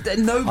bedtime. Yeah, but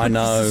nobody... I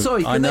know.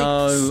 Sorry, I can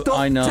know. they stop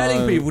I know.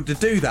 telling people to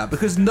do that?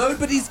 Because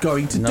nobody's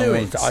going to do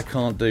it. I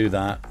can't do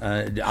that.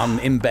 I'm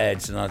in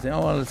bed and I think,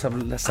 oh, well, let's have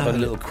a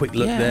little quick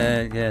look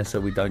there. Yeah, so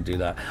we don't do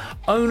that.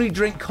 Only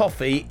drink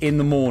coffee in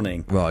the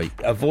morning. Right.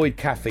 Avoid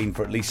caffeine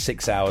for at least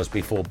 6 hours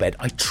before bed.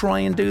 I try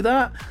and do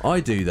that. I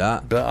do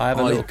that. But I have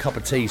a little cup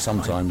of tea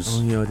sometimes.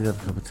 Oh, yeah, I did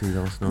have a cup of tea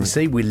last night. You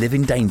see, we're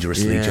living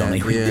dangerously,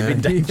 Johnny. We're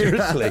living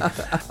dangerously.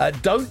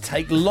 Don't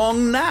take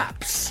long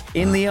naps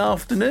in the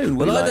afternoon.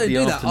 Well, I don't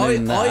do that.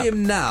 I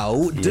am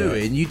now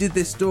doing... You did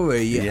this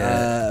story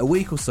a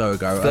week or so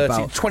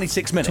ago.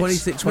 26 minutes.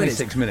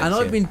 26 minutes. And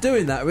I've been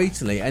doing that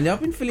recently, and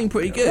I've been feeling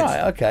pretty good.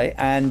 Right, okay.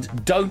 And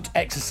don't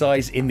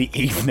exercise in the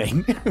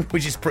evening,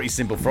 which is pretty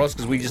simple for us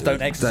because we just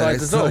don't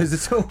exercise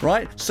at all.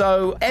 Right?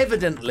 So,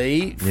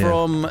 evidently,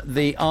 from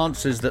the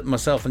answers that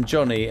myself and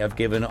Johnny have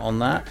given on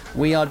that,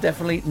 we are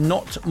definitely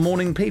not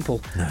morning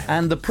people. No.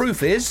 And the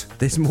proof is...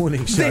 this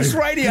morning show. This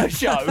radio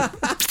show.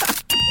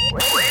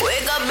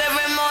 Wake up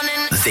every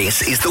morning.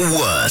 This is the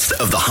worst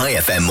of the High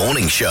FM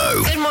morning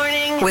show. Good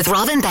morning. With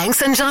Robin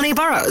Banks and Johnny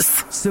Burrows.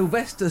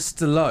 Sylvester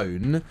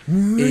Stallone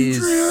is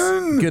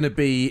going to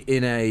be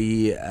in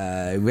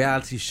a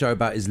reality show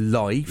about his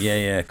life.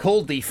 Yeah.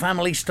 Called The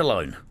Family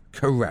Stallone.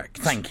 Correct.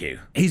 Thank you.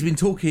 He's been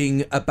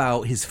talking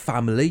about his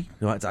family,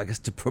 right, I guess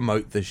to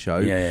promote the show.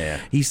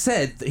 Yeah. He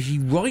said that he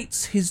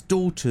writes his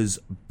daughters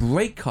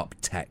breakup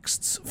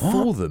texts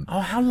for them.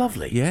 Oh, how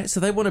lovely. Yeah, so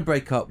they want to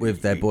break up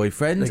with their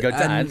boyfriend. They go,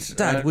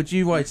 Dad, would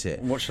you write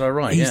it? What should I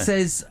write? He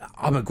says,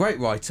 I'm a great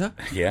writer.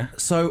 Yeah.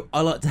 So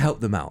I like to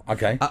help them out.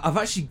 Okay. I've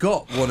actually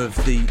got one of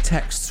the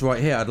texts right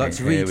here. I'd like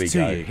to read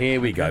to you.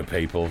 Here we go,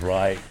 people.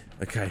 Right.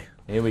 Okay.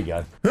 Here we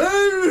go.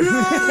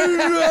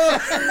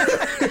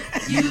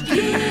 You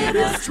give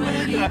us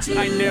 22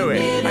 I knew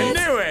it.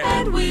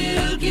 And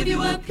we'll give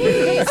you a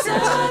piece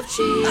of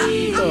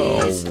cheese.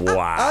 Oh,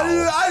 wow.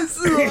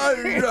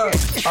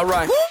 All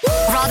right.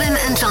 Robin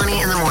and Johnny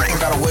in the morning.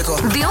 Gotta wake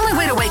up. The only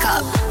way to wake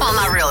up. Well,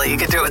 not really. You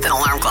could do it with an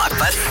alarm clock,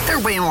 but they're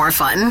way more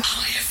fun.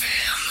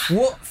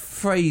 What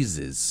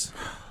phrases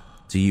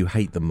do you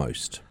hate the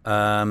most?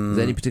 Is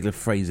there any particular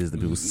phrases that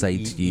people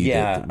say to you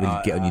that really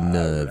get on your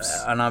nerves?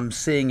 And I'm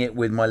seeing it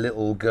with my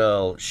little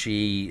girl.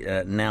 She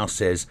now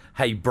says,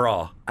 "Hey,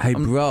 brah." Hey,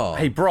 brah.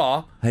 Hey,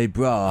 brah. Hey,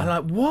 brah. I'm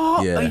like,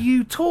 what are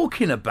you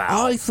talking about?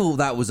 I thought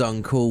that was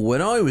uncool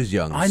when I was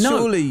young. I know.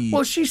 Surely...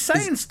 Well, she's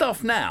saying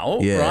stuff now,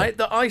 right,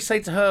 that I say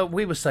to her,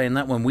 we were saying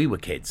that when we were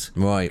kids.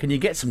 Right. Can you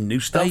get some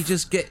new stuff? They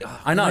just get...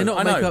 I know, They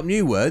not make up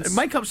new words.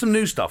 Make up some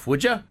new stuff,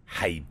 would you?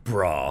 Hey,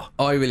 brah.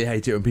 I really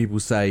hate it when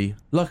people say,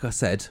 like I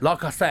said.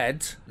 Like I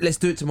said. Let's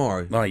do it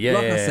tomorrow. Right,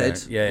 like I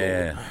said.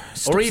 Yeah.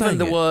 Stop or even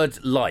the it.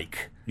 word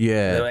like.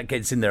 Yeah. That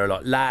gets in there a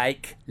lot.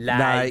 Like.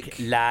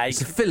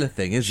 It's a filler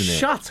thing, isn't it?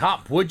 Shut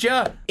up, would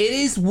you? It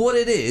is what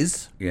it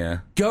is. Yeah.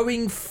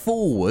 Going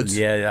forward.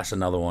 Yeah, that's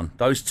another one.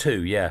 Those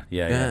two, yeah.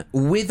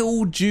 With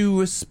all due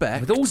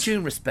respect. With all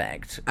due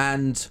respect.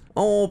 And,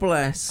 oh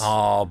bless.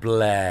 Oh,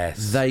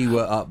 bless. They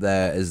were up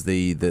there as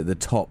the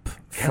top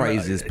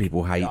phrases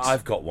people hate.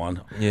 I've got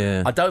one.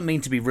 Yeah. I don't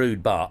mean to be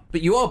rude, but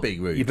you are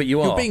being rude. Yeah, but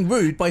you are. You're being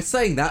rude by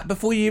saying that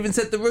before you even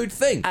said the rude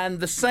thing. And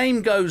the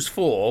same goes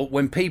for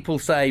when people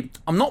say,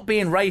 I'm not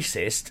being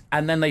racist,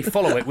 and then they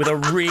follow it with a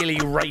really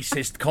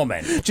racist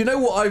comment. Do you know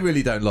what I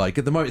really don't like?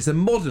 At the moment, it's a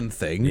modern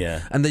thing.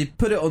 Yeah. And they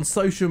put it on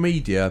social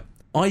media.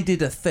 I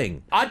did a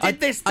thing. I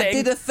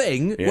did a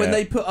thing when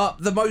they put up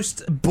the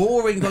most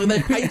boring thing.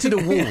 They painted a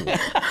wall.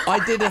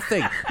 I did a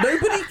thing.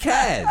 Nobody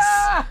cares.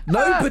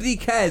 Nobody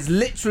cares.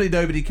 Literally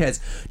nobody cares.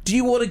 Do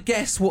you want to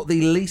guess what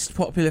the least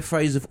popular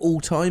phrase of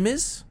all time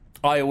is?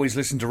 I always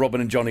listen to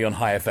Robin and Jonny on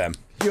High FM.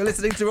 You're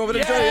listening to Robin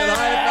and Jonny on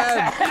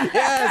High FM.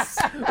 Yes.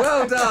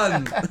 Well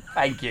done.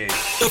 Thank you.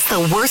 It's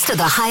the worst of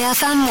the High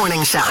FM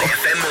morning show. High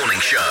FM morning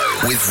show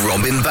with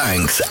Robin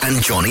Banks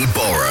and Johnny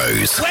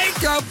Borrows.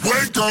 Wake up,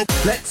 wake up.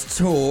 Let's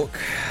talk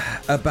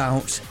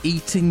about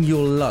eating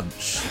your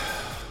lunch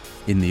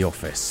in the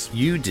office.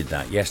 You did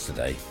that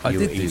yesterday. You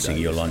were eating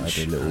your lunch.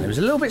 It was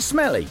a little bit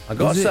smelly. I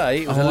got to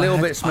say, it was a little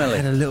bit smelly. I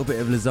had a little bit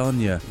of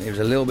lasagna. It was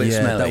a little bit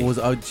smelly. That was.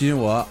 Do you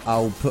know what?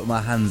 I'll put my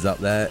hands up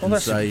there and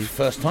that's say the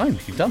first time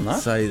you've done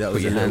that. Say that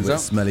was a little bit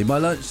smelly. My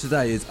lunch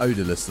today is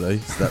odourless though,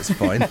 so that's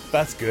fine.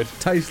 That's good.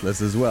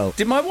 Tasteless as well.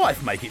 Did my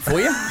wife make it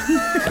for you?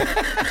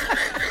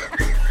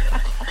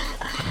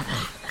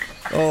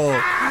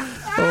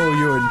 Oh,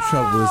 you're in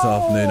trouble this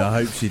afternoon. I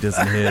hope she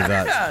doesn't hear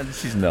that.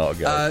 She's not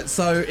going.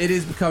 So it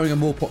is becoming a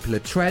more popular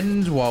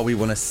trend while we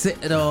want to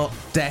sit at our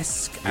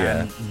desk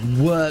and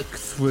work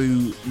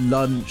through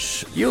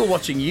lunch. You were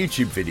watching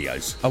YouTube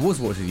videos. I was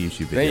watching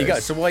YouTube videos. There you go.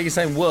 So why are you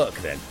saying work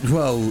then?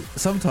 Well,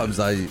 sometimes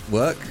I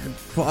work.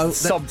 But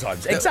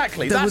sometimes.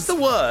 Exactly. That's the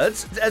word.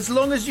 As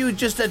long as you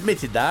just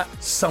admitted that,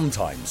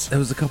 sometimes. There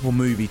was a couple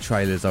movie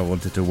trailers I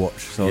wanted to watch,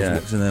 so I was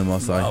watching them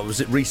whilst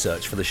was it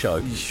research for the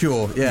show?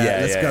 Sure.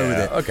 Let's go with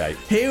it. Okay.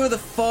 Here are the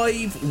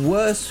 5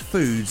 worst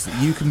foods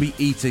that you can be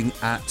eating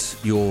at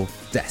your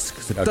desk.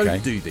 So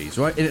don't do these,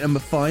 right? In at number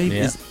 5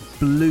 is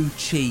blue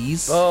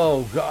cheese.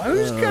 Oh, God.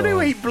 Who's going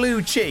to eat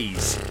blue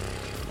cheese?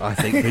 I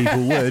think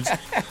people would.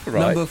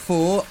 Right. Number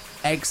 4,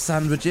 egg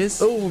sandwiches.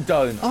 Oh,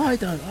 don't. I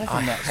don't. I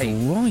think that's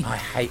all right. I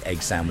hate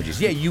egg sandwiches.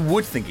 Yeah, you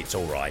would think it's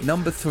all right.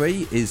 Number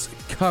 3 is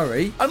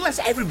curry. Unless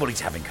everybody's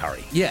having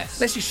curry. Yes.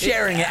 Unless you're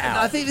sharing it out.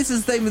 I think this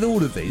is the same with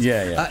all of these.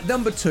 Yeah.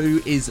 Number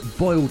 2 is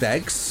boiled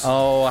eggs.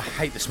 Oh, I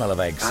hate the smell of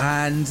eggs.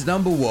 And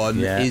number 1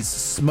 is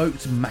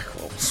smoked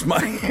mackerel.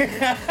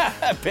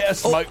 A bit of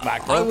smoked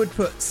mackerel. I would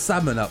put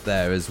salmon up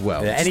there as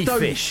well. Yeah, any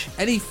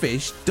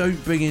fish,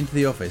 don't bring into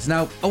the office.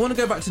 Now, I want to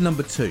go back to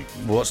number 2.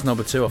 What's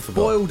number 2 off the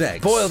boiled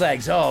eggs. Boiled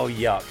eggs. Oh,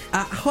 yuck.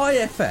 At High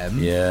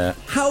FM,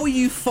 how are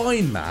you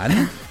fine,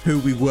 man, who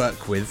we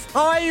work with?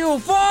 Are you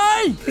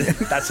fine?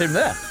 That's him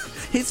there.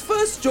 His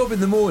first job in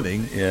the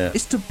morning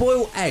is to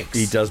boil eggs.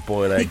 He does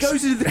boil eggs. He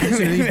goes into the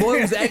kitchen and he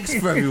boils eggs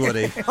for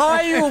everybody.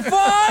 Are you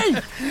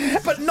fine?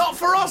 But not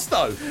for us,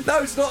 though.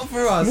 No, it's not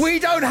for us. We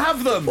don't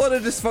have them. What a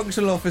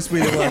dysfunctional office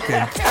we work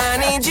in. I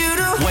need you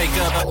to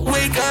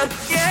wake up,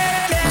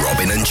 yeah.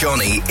 Robin and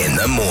Jonny in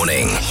the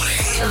morning.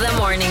 The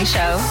morning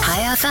show.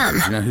 High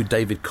FM. You know who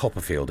David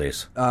Copperfield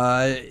is?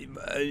 The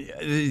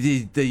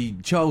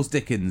Charles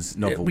Dickens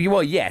novel.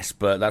 Well, yes,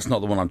 but that's not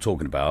the one I'm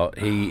talking about.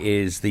 He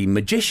is the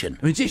magician.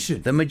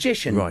 The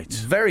magician. Right.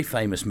 Very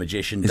famous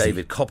magician,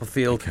 David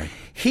Copperfield. Okay.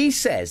 He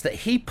says that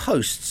he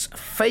posts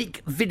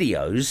fake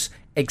videos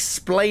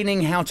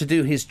explaining how to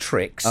do his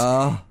tricks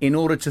in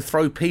order to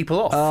throw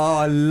people off. Oh,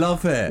 I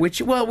love it.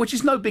 Which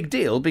is no big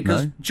deal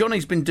because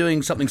Johnny's been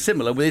doing something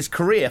similar with his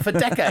career for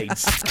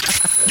decades.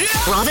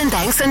 Robin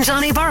Banks and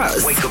Johnny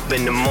Borrows. Wake up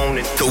in the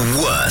morning.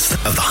 The worst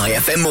of the High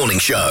FM morning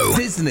show.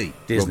 Disney.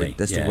 Robin,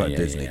 let's talk about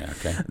Disney.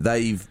 Okay.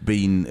 They've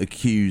been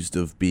accused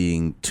of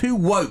being too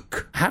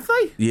woke. Have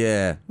they?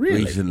 Yeah,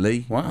 really?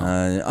 Recently.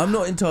 Wow. I'm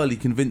not entirely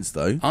convinced,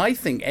 though. I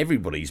think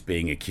everybody's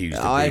being accused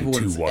of being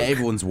too woke.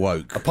 Everyone's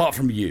woke. Apart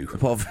from you.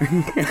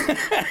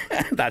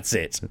 That's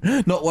it.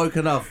 Not woke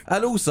enough.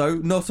 And also,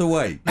 not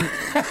awake.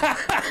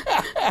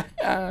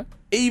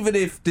 Even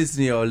if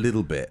Disney are a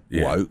little bit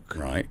woke,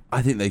 right?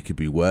 I think they could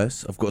be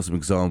worse. I've got some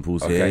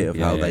examples here of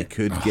how they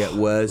could get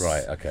worse.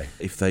 Right, okay.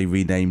 If they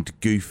renamed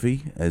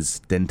Goofy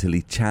as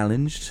dentally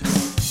challenged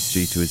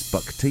due to his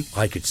buck teeth.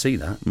 I could see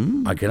that.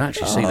 I could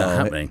actually see that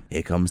happening.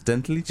 Here comes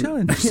dentally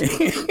challenged.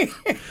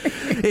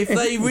 If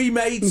they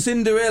remade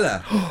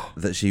Cinderella,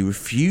 that she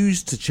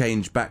refused to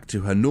change back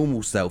to her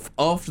normal self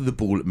after the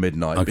ball at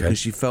midnight because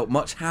she felt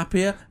much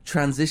happier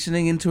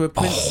transitioning into a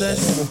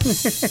princess.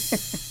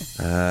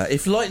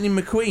 If Lightning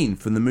McQueen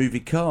from the movie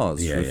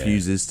Cars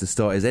refuses to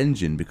start his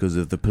engine because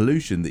of the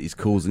pollution that he's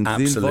causing to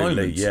the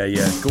environment. Yeah.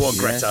 Go on,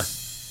 Greta.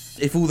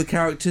 If all the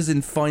characters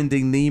in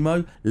Finding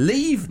Nemo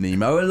leave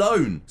Nemo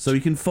alone so he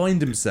can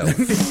find himself.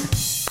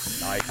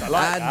 Nice, I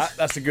like that.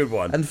 That's a good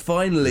one. And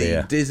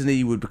finally,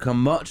 Disney would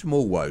become much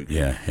more woke.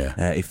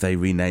 If they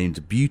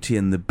renamed Beauty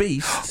and the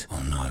Beast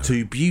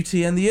to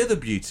Beauty and the Other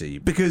Beauty,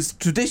 because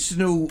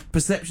traditional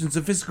perceptions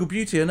of physical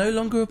beauty are no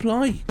longer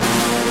apply.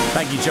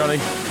 Thank you, Johnny.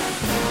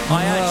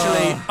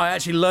 I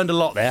actually learned a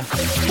lot there.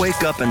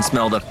 Wake up and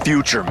smell the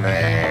future,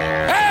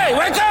 man. Hey,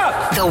 wake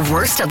up! The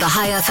worst of the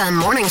High FM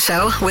morning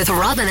show with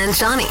Robin and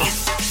Johnny.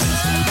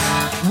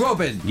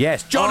 Robin.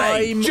 Yes,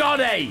 Johnny.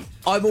 Johnny.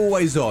 I'm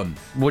always on.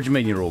 What do you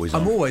mean you're always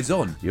on? I'm always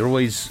on. You're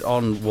always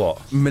on what?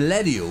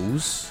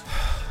 Millennials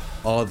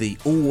are the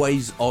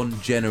always-on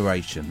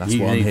generation. That's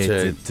what I'm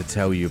here to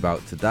tell you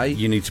about today.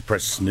 You need to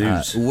press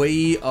snooze.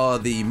 We are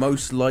the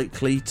most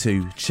likely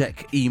to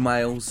check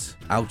emails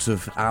out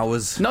of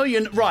hours. No,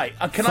 you're right.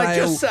 Can I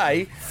just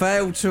say,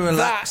 fail to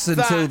relax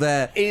until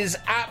their is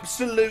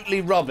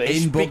absolutely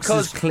rubbish. Inbox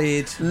is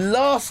cleared.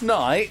 Last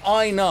night,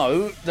 I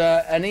know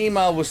that an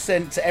email was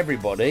sent to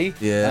everybody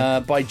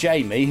by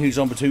Jamie, who's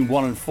on between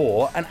 1 and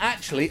 4, and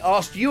actually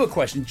asked you a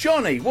question.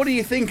 Johnny, what do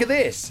you think of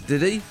this?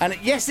 Did he? And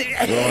yes, it.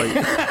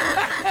 Right.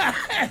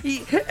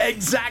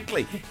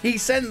 Exactly. He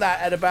sent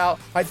that at about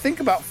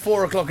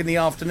 4 o'clock in the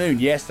afternoon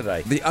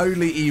yesterday. The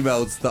only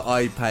emails that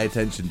I pay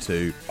attention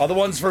to are the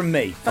ones from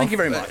me. Thank you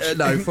very much.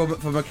 No,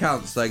 from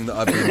accounts saying that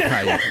I've been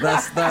paid.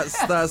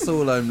 That's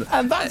all I'm.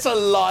 And that's a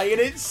lie in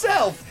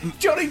itself.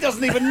 Johnny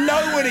doesn't even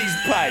know when he's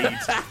paid.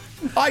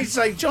 I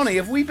say, Johnny,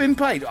 have we been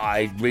paid?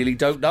 I really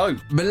don't know.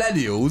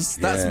 Millennials,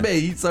 that's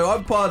me, so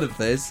I'm part of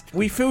this.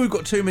 We feel we've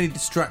got too many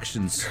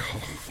distractions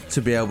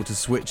to be able to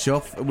switch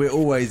off. We're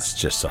always... It's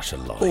just such a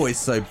lie. Always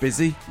so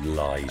busy.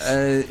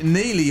 Lies.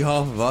 Nearly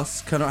half of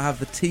us cannot have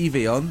the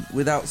TV on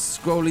without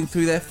scrolling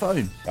through their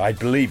phone. I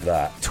believe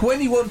that.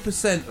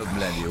 21% of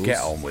millennials... Get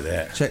on with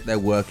it. ...check their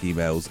work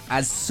emails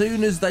as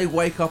soon as they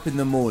wake up in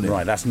the morning.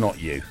 Right, that's not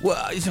you.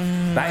 Well,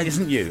 that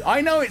isn't you.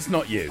 I know it's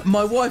not you.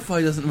 My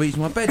Wi-Fi doesn't reach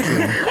my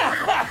bedroom.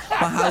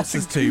 My house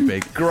is too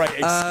big. Great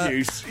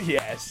excuse,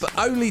 yes. But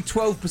only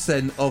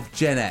 12% of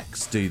Gen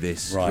X do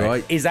this,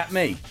 right? Is that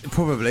me?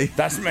 Probably.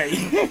 That's me.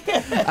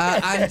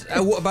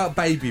 And what about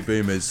baby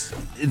boomers?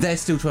 They're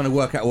still trying to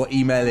work out what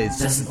email is.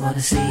 Doesn't want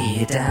to see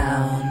you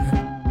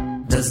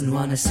down. Doesn't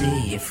want to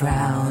see you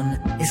frown.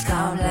 It's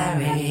Calm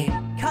Larry.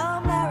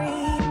 Calm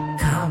Larry.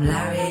 Calm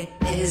Larry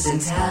is in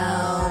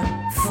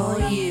town for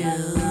you.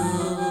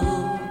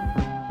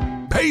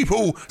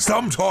 People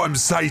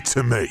sometimes say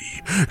to me,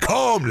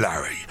 Calm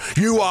Larry,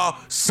 you are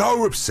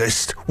so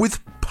obsessed with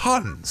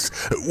puns.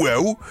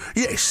 Well,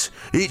 yes,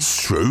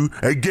 it's true,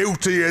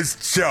 guilty as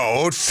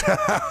charged.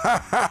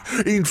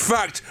 In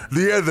fact,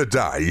 the other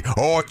day,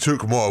 I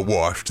took my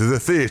wife to the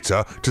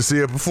theatre to see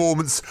a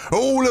performance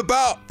all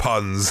about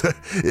puns.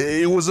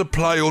 It was a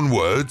play on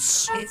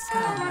words. It's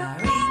Calm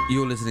Larry.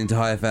 You're listening to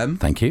High FM.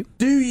 Thank you.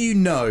 Do you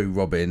know,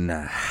 Robin,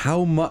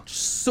 how much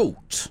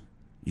salt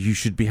you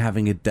should be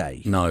having a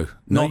day? No,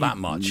 not that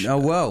much. Oh,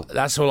 well.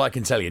 That's all I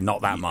can tell you,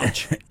 not that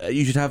much.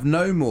 You should have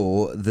no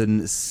more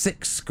than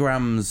 6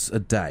 grams a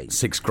day.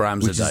 6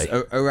 grams a day.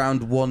 Which is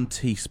around 1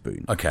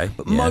 teaspoon. Okay.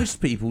 But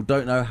most people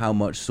don't know how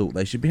much salt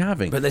they should be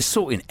having. But there's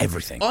salt in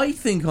everything. I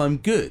think I'm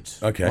good.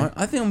 Okay. Right?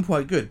 I think I'm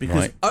quite good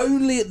because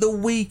only at the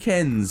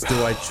weekends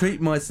do I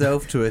treat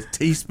myself to a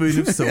teaspoon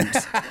of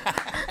salt.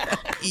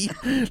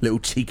 Little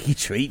cheeky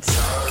treats.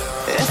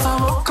 If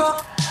I woke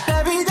up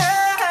every day.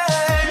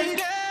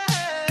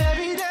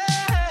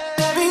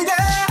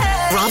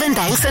 Robin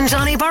Banks and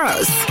Johnny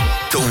Burrows.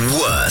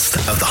 The worst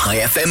of the High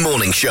FM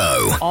morning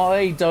show.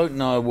 I don't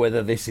know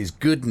whether this is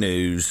good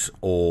news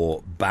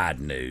or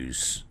bad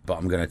news, but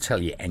I'm going to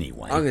tell you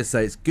anyway. I'm going to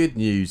say it's good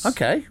news.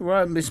 Okay,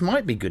 well, this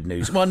might be good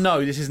news. Well,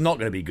 no, this is not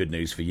going to be good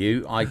news for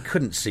you. I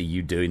couldn't see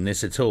you doing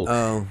this at all.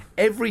 Oh.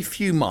 Every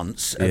few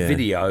months, a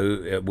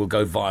video will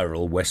go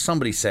viral where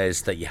somebody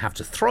says that you have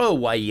to throw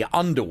away your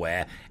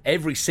underwear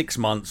every 6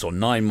 months or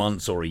 9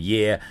 months or a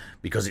year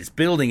because it's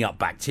building up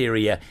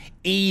bacteria,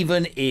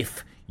 even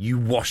if you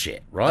wash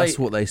it, right? That's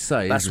what they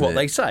say. That's what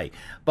they say.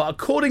 But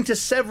according to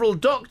several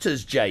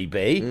doctors,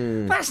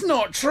 JB, that's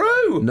not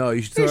true. No,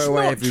 you should throw it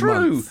away every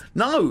month.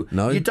 No,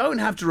 you don't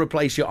have to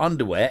replace your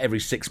underwear every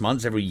 6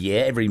 months, every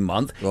year, every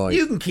month. Right.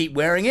 You can keep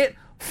wearing it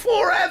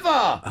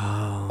forever.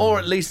 Or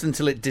at least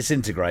until it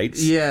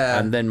disintegrates. Yeah.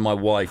 And then my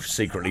wife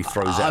secretly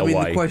throws it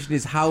away. The question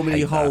is, how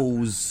many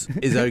holes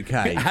is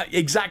okay?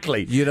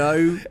 Exactly. You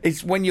know?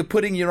 It's when you're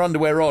putting your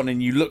underwear on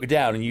and you look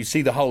down and you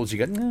see the holes, you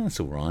go, no, that's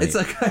all right. It's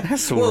okay.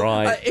 That's all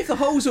right. If the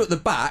holes are at the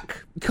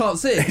back, you can't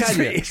see it, can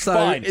you? It's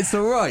fine. It's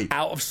all right.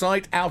 Out of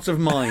sight, out of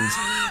mind.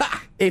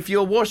 If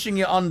you're washing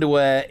your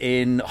underwear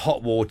in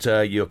hot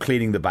water, you're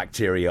cleaning the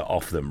bacteria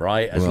off them,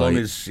 right? As long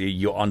as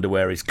your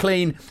underwear is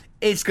clean,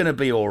 it's going to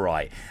be all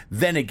right.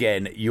 Then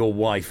again, your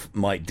wife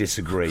might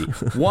disagree.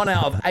 1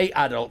 out of 8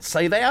 adults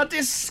say they are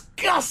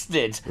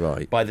disgusted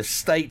by the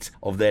state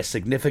of their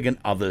significant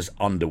other's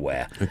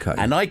underwear. Okay.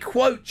 And I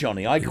quote,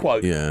 Johnny,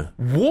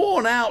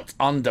 worn out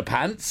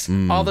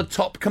underpants are the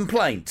top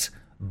complaint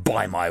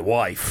by my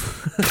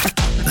wife.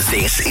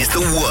 This is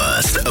the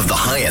worst of the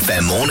High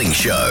FM morning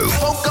show.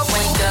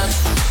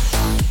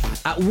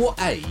 At what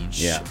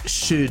age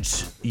should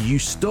you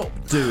stop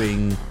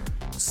doing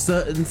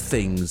certain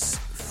things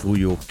for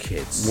your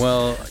kids?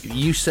 Well,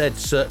 you said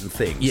certain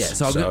things. Yeah,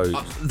 so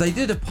they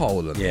did a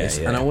poll on this,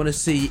 and I want to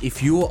see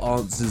if your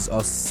answers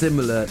are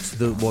similar to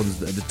the ones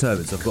that are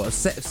determined. So I've got a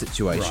set of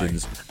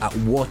situations. At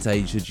what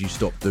age should you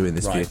stop doing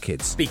this for your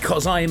kids?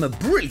 Because I am a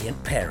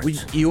brilliant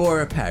parent. You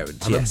are a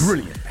parent, I'm a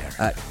brilliant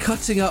parent.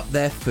 Cutting up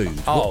their food.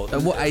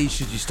 At what age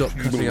should you stop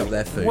cutting up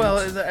their food?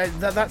 Well,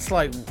 that's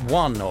like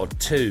 1 or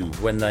 2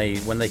 when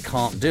they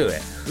can't do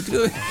it. Of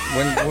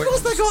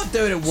course they can't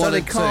do it at 1 so they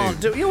or 2. can't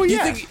do it. Well,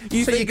 yeah.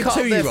 You think a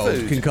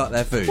 2-year-old can cut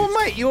their food? Well,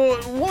 mate,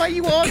 why are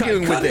you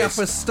arguing with this? Cutting up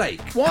a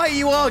steak. Why are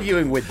you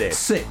arguing with this?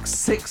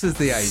 6 is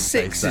the age.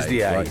 6 is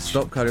the age. Right,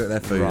 stop cutting up their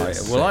food. Right.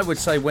 Well, I would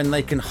say when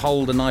they can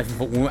hold a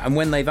knife and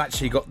when they've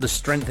actually got the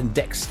strength and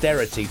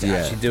dexterity to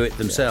actually do it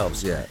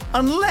themselves. Yeah.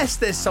 Unless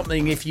there's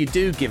something, if you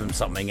do give them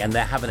something and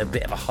they're having a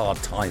bit of a hard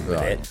time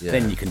with it,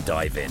 then you can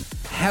dive in.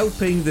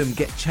 Helping them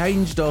get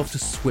changed after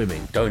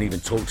swimming. Don't even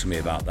talk to me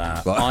about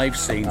that. Right. I've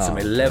seen some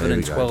 11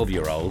 and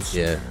 12-year-olds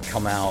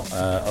come out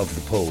of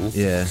the pool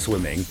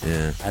swimming,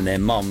 and their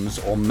mums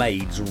or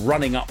maids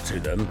running up to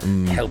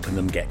them, helping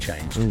them get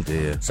changed. Oh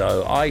dear.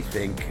 So I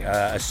think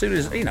as soon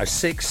as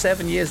 6,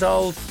 7 years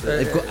old,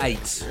 they've got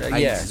 8.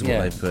 8 is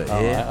what they put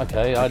here.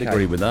 Okay, I'd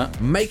agree with that.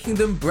 Making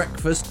them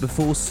breakfast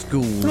before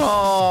school.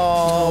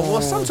 Oh,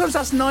 well, sometimes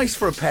that's nice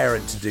for a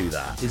parent to do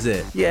that. Is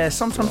it? Yeah,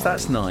 sometimes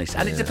that's nice,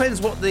 and it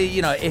depends what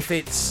if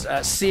it's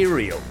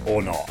cereal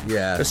or not.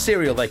 Yeah. The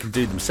cereal they can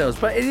do themselves,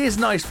 but it is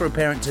nice for a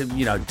parent to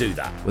do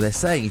that. Well, they're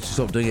saying you should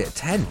stop doing it at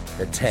 10.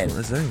 At 10.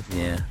 That's what they're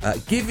saying. Yeah.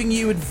 Giving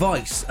you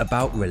advice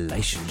about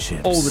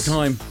relationships. All the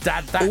time.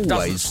 That Always.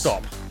 doesn't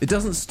stop. It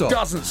doesn't stop.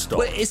 Doesn't stop.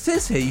 Well, it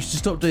says here you should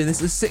stop doing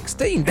this at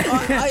 16.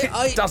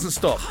 It doesn't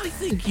stop. I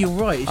think you're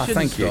right. It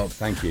shouldn't stop.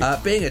 Thank you.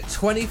 Being a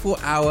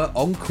 24-hour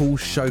on-call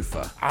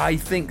chauffeur. I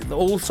think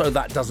also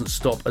that doesn't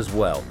stop as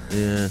well.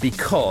 Yeah.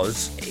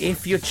 Because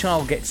if your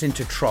child gets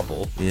into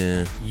trouble,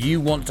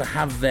 you want to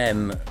have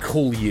them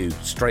call you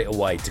straight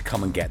away to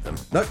come and get them.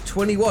 No,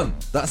 21.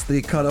 That's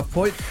the cut-off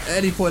point.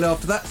 Any point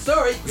after that.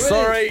 Sorry.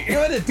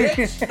 You're in a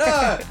ditch.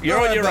 No, you're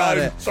on your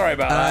own. Sorry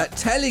about that.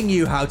 Telling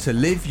you how to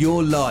live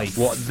your life.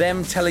 What,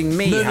 them telling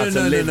me how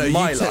to live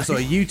my life?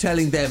 Sorry, you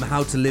telling them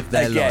how to live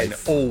their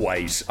life.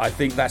 Always. I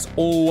think that's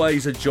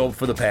always a job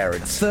for the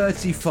parents.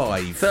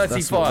 35. 35.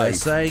 That's what they're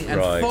saying. And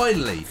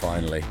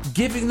finally,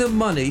 giving them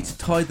money to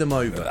tide them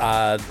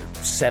over.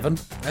 7.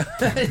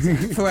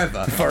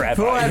 Forever.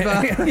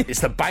 It's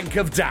the bank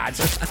of dad.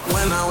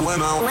 When I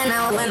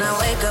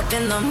wake up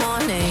in the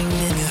morning.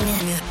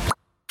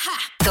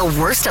 The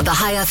worst of the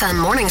High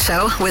FM morning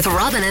show with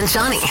Robin and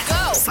Johnny.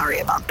 Sorry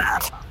about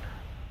that.